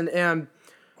Townsend, and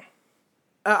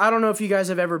I don't know if you guys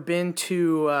have ever been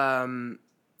to. I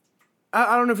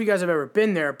don't know if you guys have ever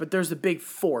been there, but there's the big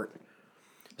fort.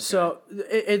 So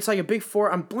it's like a big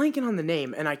fort. I'm blanking on the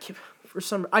name, and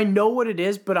I know what it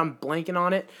is, but I'm blanking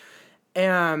on it.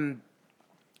 And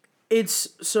it's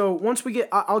so once we get,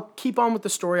 I'll keep on with the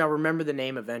story. I'll remember the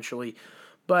name eventually,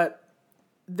 but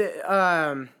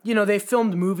they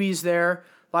filmed movies there.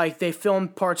 Like they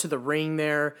filmed parts of The Ring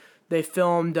there. They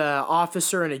filmed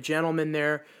Officer and a Gentleman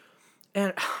there,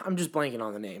 and I'm just blanking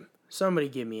on the name. Somebody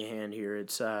give me a hand here.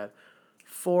 It's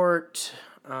Fort.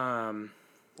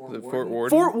 The Fort Warden.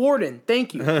 Fort Warden,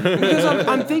 thank you. Because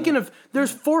I'm thinking of there's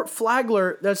Fort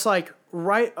Flagler that's like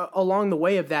right along the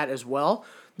way of that as well.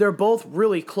 they're both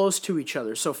really close to each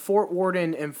other. So Fort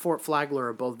Worden and Fort Flagler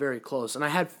are both very close. And I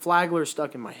had Flagler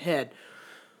stuck in my head.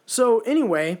 So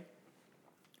anyway,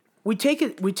 we take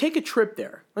a trip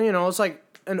there. You know, it's like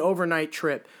an overnight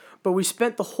trip. But we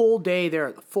spent the whole day there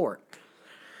at the fort.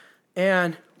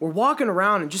 And we're walking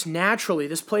around, and just naturally,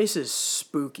 this place is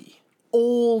spooky.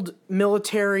 Old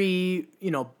military,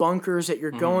 you know, bunkers that you're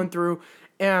going through.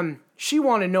 And she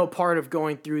wanted no part of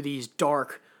going through these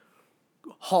dark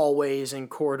hallways and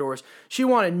corridors. She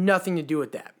wanted nothing to do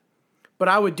with that. But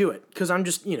I would do it because I'm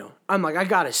just, you know, I'm like, I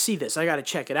got to see this. I got to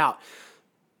check it out.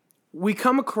 We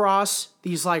come across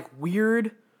these like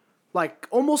weird, like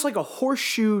almost like a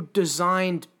horseshoe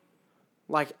designed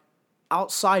like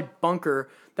outside bunker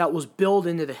that was built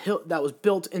into the hill, that was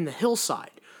built in the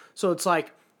hillside. So it's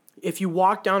like if you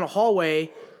walk down a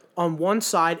hallway on one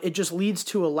side, it just leads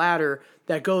to a ladder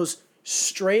that goes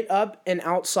straight up and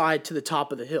outside to the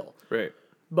top of the hill. Right.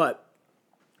 But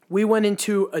we went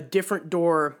into a different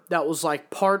door that was like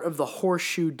part of the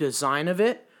horseshoe design of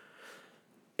it.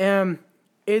 And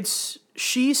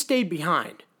she stayed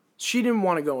behind. She didn't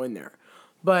want to go in there.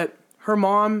 But her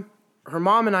mom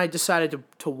and I decided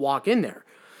to walk in there.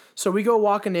 So we go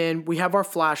walking in, we have our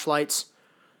flashlights,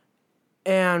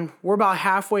 and we're about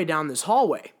halfway down this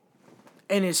hallway.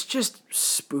 And it's just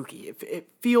spooky. It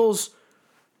feels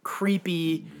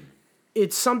creepy.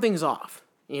 Something's off.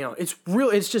 You know,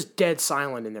 it's just dead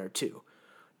silent in there too.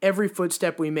 Every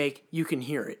footstep we make, you can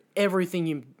hear it. Everything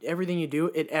you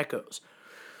do, it echoes.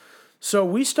 So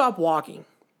we stop walking.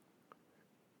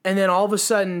 And then all of a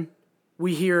sudden,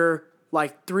 we hear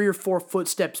like 3 or 4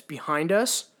 footsteps behind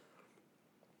us.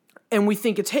 And we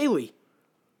think it's Haley.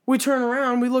 We turn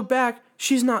around, we look back.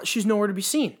 She's nowhere to be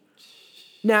seen.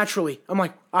 Naturally, I'm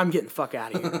like, I'm getting the fuck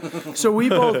out of here. So we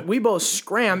both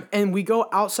scram and we go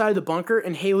outside the bunker,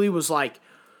 and Haley was like,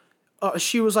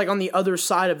 she was like on the other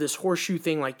side of this horseshoe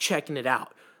thing, like checking it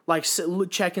out, like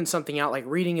checking something out, like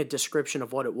reading a description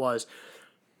of what it was.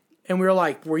 And we were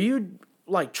like, were you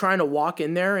like trying to walk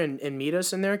in there and meet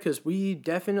us in there? Because we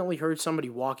definitely heard somebody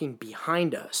walking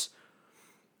behind us.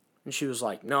 And she was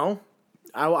like, no,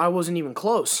 I wasn't even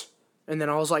close. And then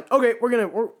I was like, okay, we're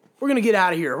gonna get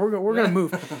out of here. We're gonna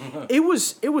move. It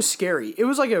was scary. It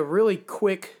was like a really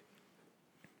quick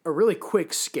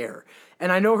scare.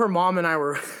 And I know her mom and I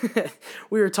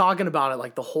we were talking about it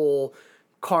like the whole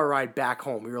car ride back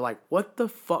home. We were like, what the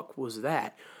fuck was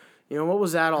that? You know, what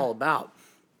was that all about?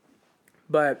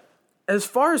 But as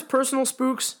far as personal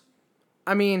spooks,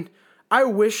 I mean, I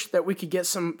wish that we could get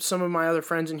some of my other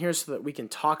friends in here so that we can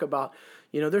talk about,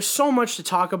 you know, there's so much to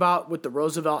talk about with the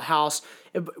Roosevelt House.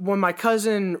 When my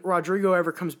cousin Rodrigo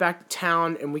ever comes back to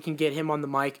town and we can get him on the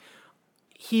mic,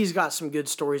 he's got some good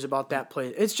stories about that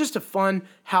place. It's just a fun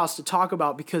house to talk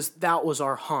about because that was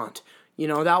our haunt. You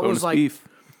know, that Bonus was like beef.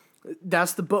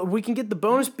 That's we can get the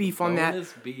bonus beef on that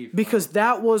because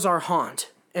that was our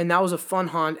haunt, and that was a fun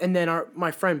haunt. And then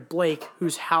my friend Blake,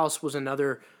 whose house was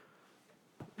another,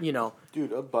 you know,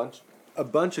 dude, a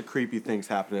bunch of creepy things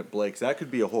happen at Blake's. That could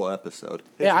be a whole episode.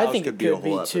 Yeah, I think it could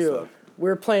be too. We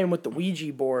were playing with the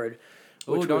Ouija board.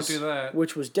 Oh, don't do that.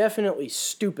 Which was definitely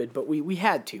stupid, but we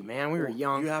had to, man. We were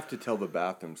young. You have to tell the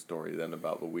bathroom story then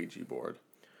about the Ouija board.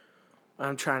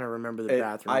 I'm trying to remember the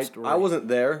bathroom story. I wasn't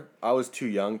there. I was too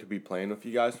young to be playing with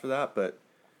you guys for that, but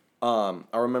I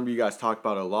remember you guys talked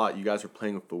about it a lot. You guys were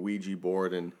playing with the Ouija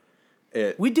board, and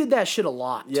we did that shit a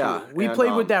lot, too. We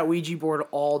played with that Ouija board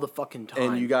all the fucking time.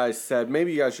 And you guys said,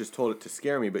 maybe you guys just told it to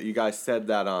scare me, but you guys said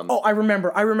that... Oh, I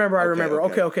remember.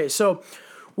 Okay. So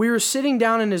we were sitting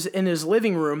down in his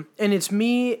living room, and it's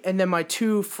me and then my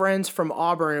 2 friends from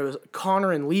Auburn. It was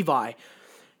Connor and Levi.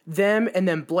 Them and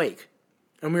then Blake.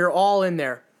 And we were all in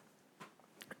there.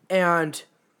 And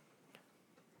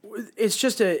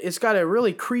it's got a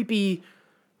really creepy...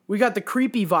 We got the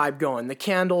creepy vibe going. The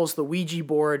candles, the Ouija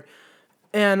board...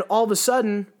 And all of a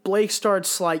sudden, Blake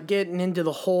starts like getting into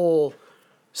the whole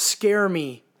scare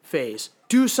me phase.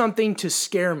 Do something to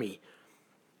scare me.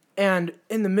 And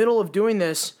in the middle of doing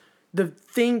this, the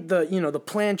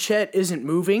planchette isn't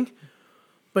moving,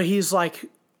 but he's like,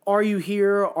 "Are you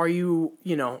here? Are you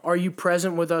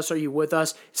present with us? Are you with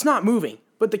us?" It's not moving,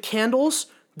 but the candles,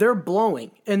 they're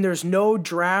blowing, and there's no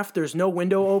draft, there's no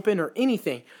window open or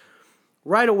anything.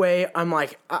 Right away, I'm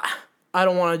like, I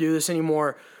don't want to do this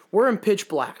anymore. We're in pitch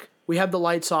black. We have the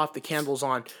lights off, the candles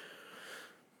on.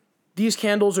 These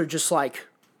candles are just like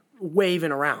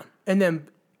waving around. And then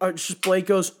just Blake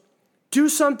goes, do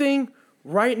something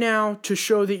right now to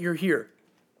show that you're here.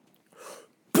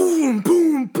 Boom,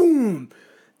 boom, boom.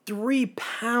 3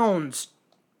 pounds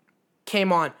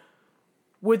came on.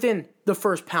 Within the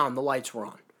first pound, the lights were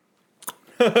on.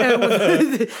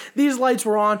 And these lights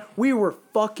were on. We were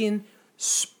fucking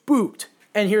spooked.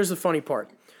 And here's the funny part.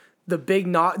 The big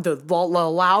knock, the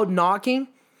loud knocking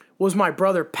was my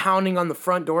brother pounding on the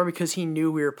front door because he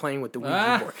knew we were playing with the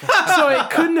Ouija board. So it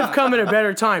couldn't have come at a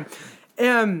better time.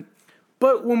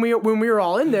 But when we were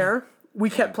all in there, we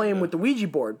kept playing with the Ouija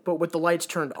board, but with the lights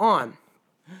turned on.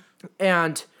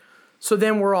 And so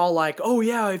then we're all like, oh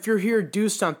yeah, if you're here, do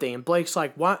something. And Blake's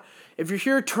like, what? If you're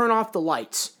here, turn off the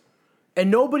lights.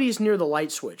 And nobody's near the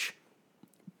light switch.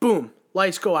 Boom,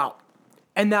 lights go out.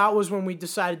 And that was when we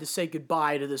decided to say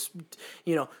goodbye to this,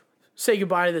 say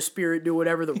goodbye to the spirit, do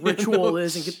whatever the ritual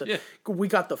is, and we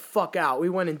got the fuck out. We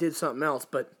went and did something else,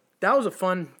 but that was a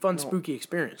fun, spooky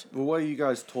experience. Well, what you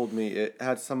guys told me, it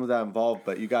had some of that involved,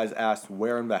 but you guys asked,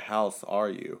 where in the house are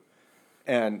you?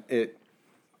 And it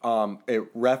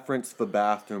referenced the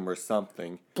bathroom or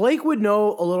something. Blake would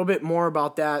know a little bit more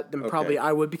about that than probably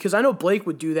I would, because I know Blake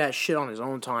would do that shit on his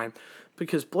own time,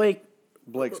 because Blake's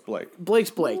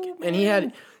Blake, and he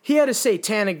had a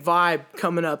satanic vibe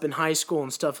coming up in high school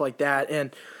and stuff like that, and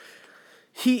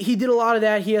he did a lot of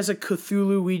that. He has a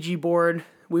Cthulhu Ouija board.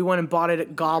 We went and bought it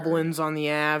at Goblins on the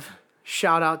Ave.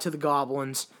 Shout out to the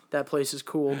Goblins. That place is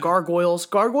cool. Gargoyles?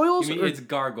 You mean it's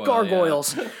Gargoyle.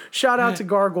 Gargoyles. Yeah. Shout out to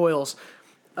Gargoyles.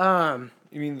 You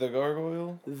mean the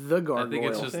Gargoyle? The Gargoyle. I think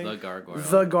it's just the Gargoyle.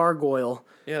 The Gargoyle.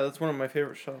 Yeah, that's one of my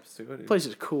favorite shops to go to. Place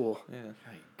is cool. Yeah.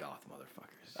 Hey, goth motherfuckers.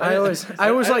 I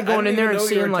always like going in there and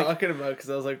seeing like. Talking about because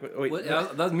I was like, wait,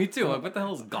 that's me too. Like, what the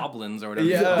hell is goblins or whatever?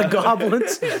 Yeah, the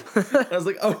goblins. I was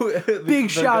like, big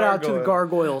shout out to the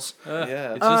Gargoyles.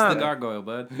 Yeah, it's just the Gargoyle,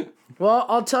 bud. Well,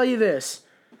 I'll tell you this,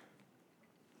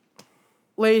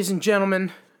 ladies and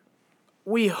gentlemen,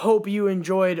 we hope you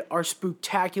enjoyed our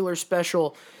spooktacular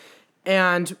special,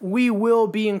 and we will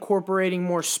be incorporating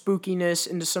more spookiness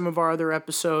into some of our other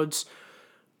episodes.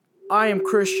 I am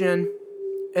Christian,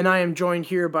 and I am joined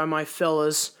here by my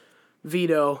fellas,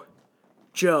 Vito,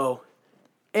 Joe,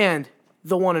 and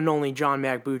the one and only John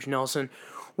MacBooch Nelson.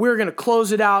 We're going to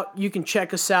close it out. You can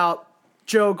check us out.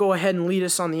 Joe, go ahead and lead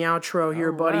us on the outro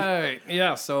here, buddy. Right.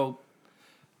 Yeah, so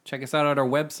check us out at our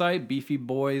website,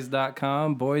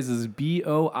 beefyboys.com. Boys is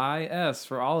BOIS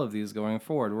for all of these going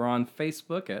forward. We're on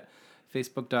Facebook at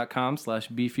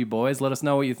facebook.com/beefyboys. Let us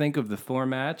know what you think of the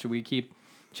format. Should we keep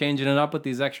changing it up with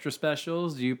these extra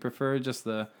specials? Do you prefer just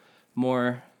the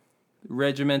more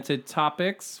regimented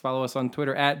topics? Follow us on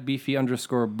Twitter at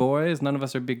beefy_boys. None of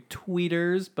us are big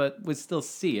tweeters, but we still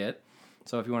see it.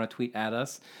 So if you want to tweet at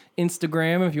us.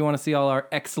 Instagram, if you want to see all our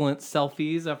excellent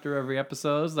selfies after every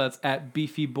episode, that's at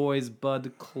Beefy Boys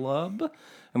Bud Club.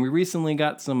 And we recently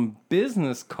got some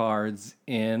business cards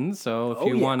in. So if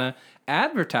you want to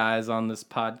advertise on this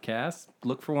podcast,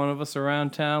 look for one of us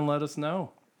around town, let us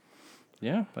know.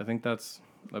 Yeah, I think that's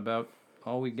about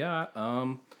all we got.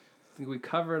 I think we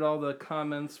covered all the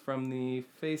comments from the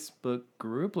Facebook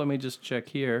group. Let me just check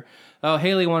here. Oh,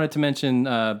 Haley wanted to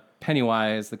mention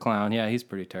Pennywise the clown. Yeah, he's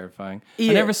pretty terrifying. I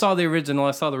never saw the original.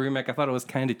 I saw the remake. I thought it was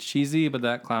kind of cheesy, but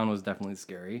that clown was definitely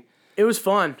scary. It was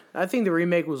fun. I think the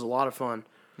remake was a lot of fun.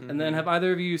 And then have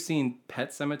either of you seen Pet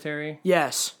Sematary?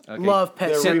 Yes. Okay. Love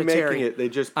Pet Sematary. They're remaking it. They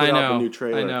just put out the new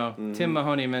trailer. I know. Mm-hmm. Tim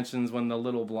Mahoney mentions when the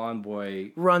little blonde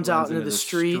boy runs out into the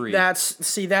street.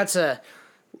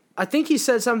 I think he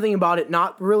said something about it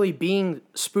not really being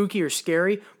spooky or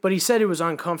scary, but he said it was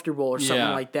uncomfortable or something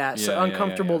like that. So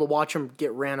uncomfortable to watch him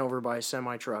get ran over by a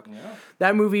semi-truck. Yeah.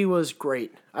 That movie was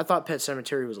great. I thought Pet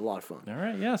Sematary was a lot of fun. All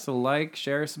right, yeah. So like,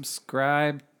 share,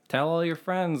 subscribe, tell all your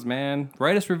friends, man.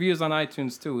 Write us reviews on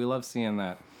iTunes too. We love seeing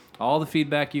that. All the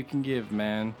feedback you can give,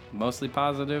 man. Mostly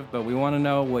positive, but we want to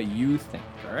know what you think.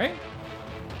 All right.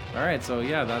 All right. So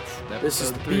yeah, that's this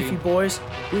is the Beefy Boys.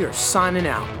 We are signing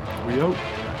out. We out.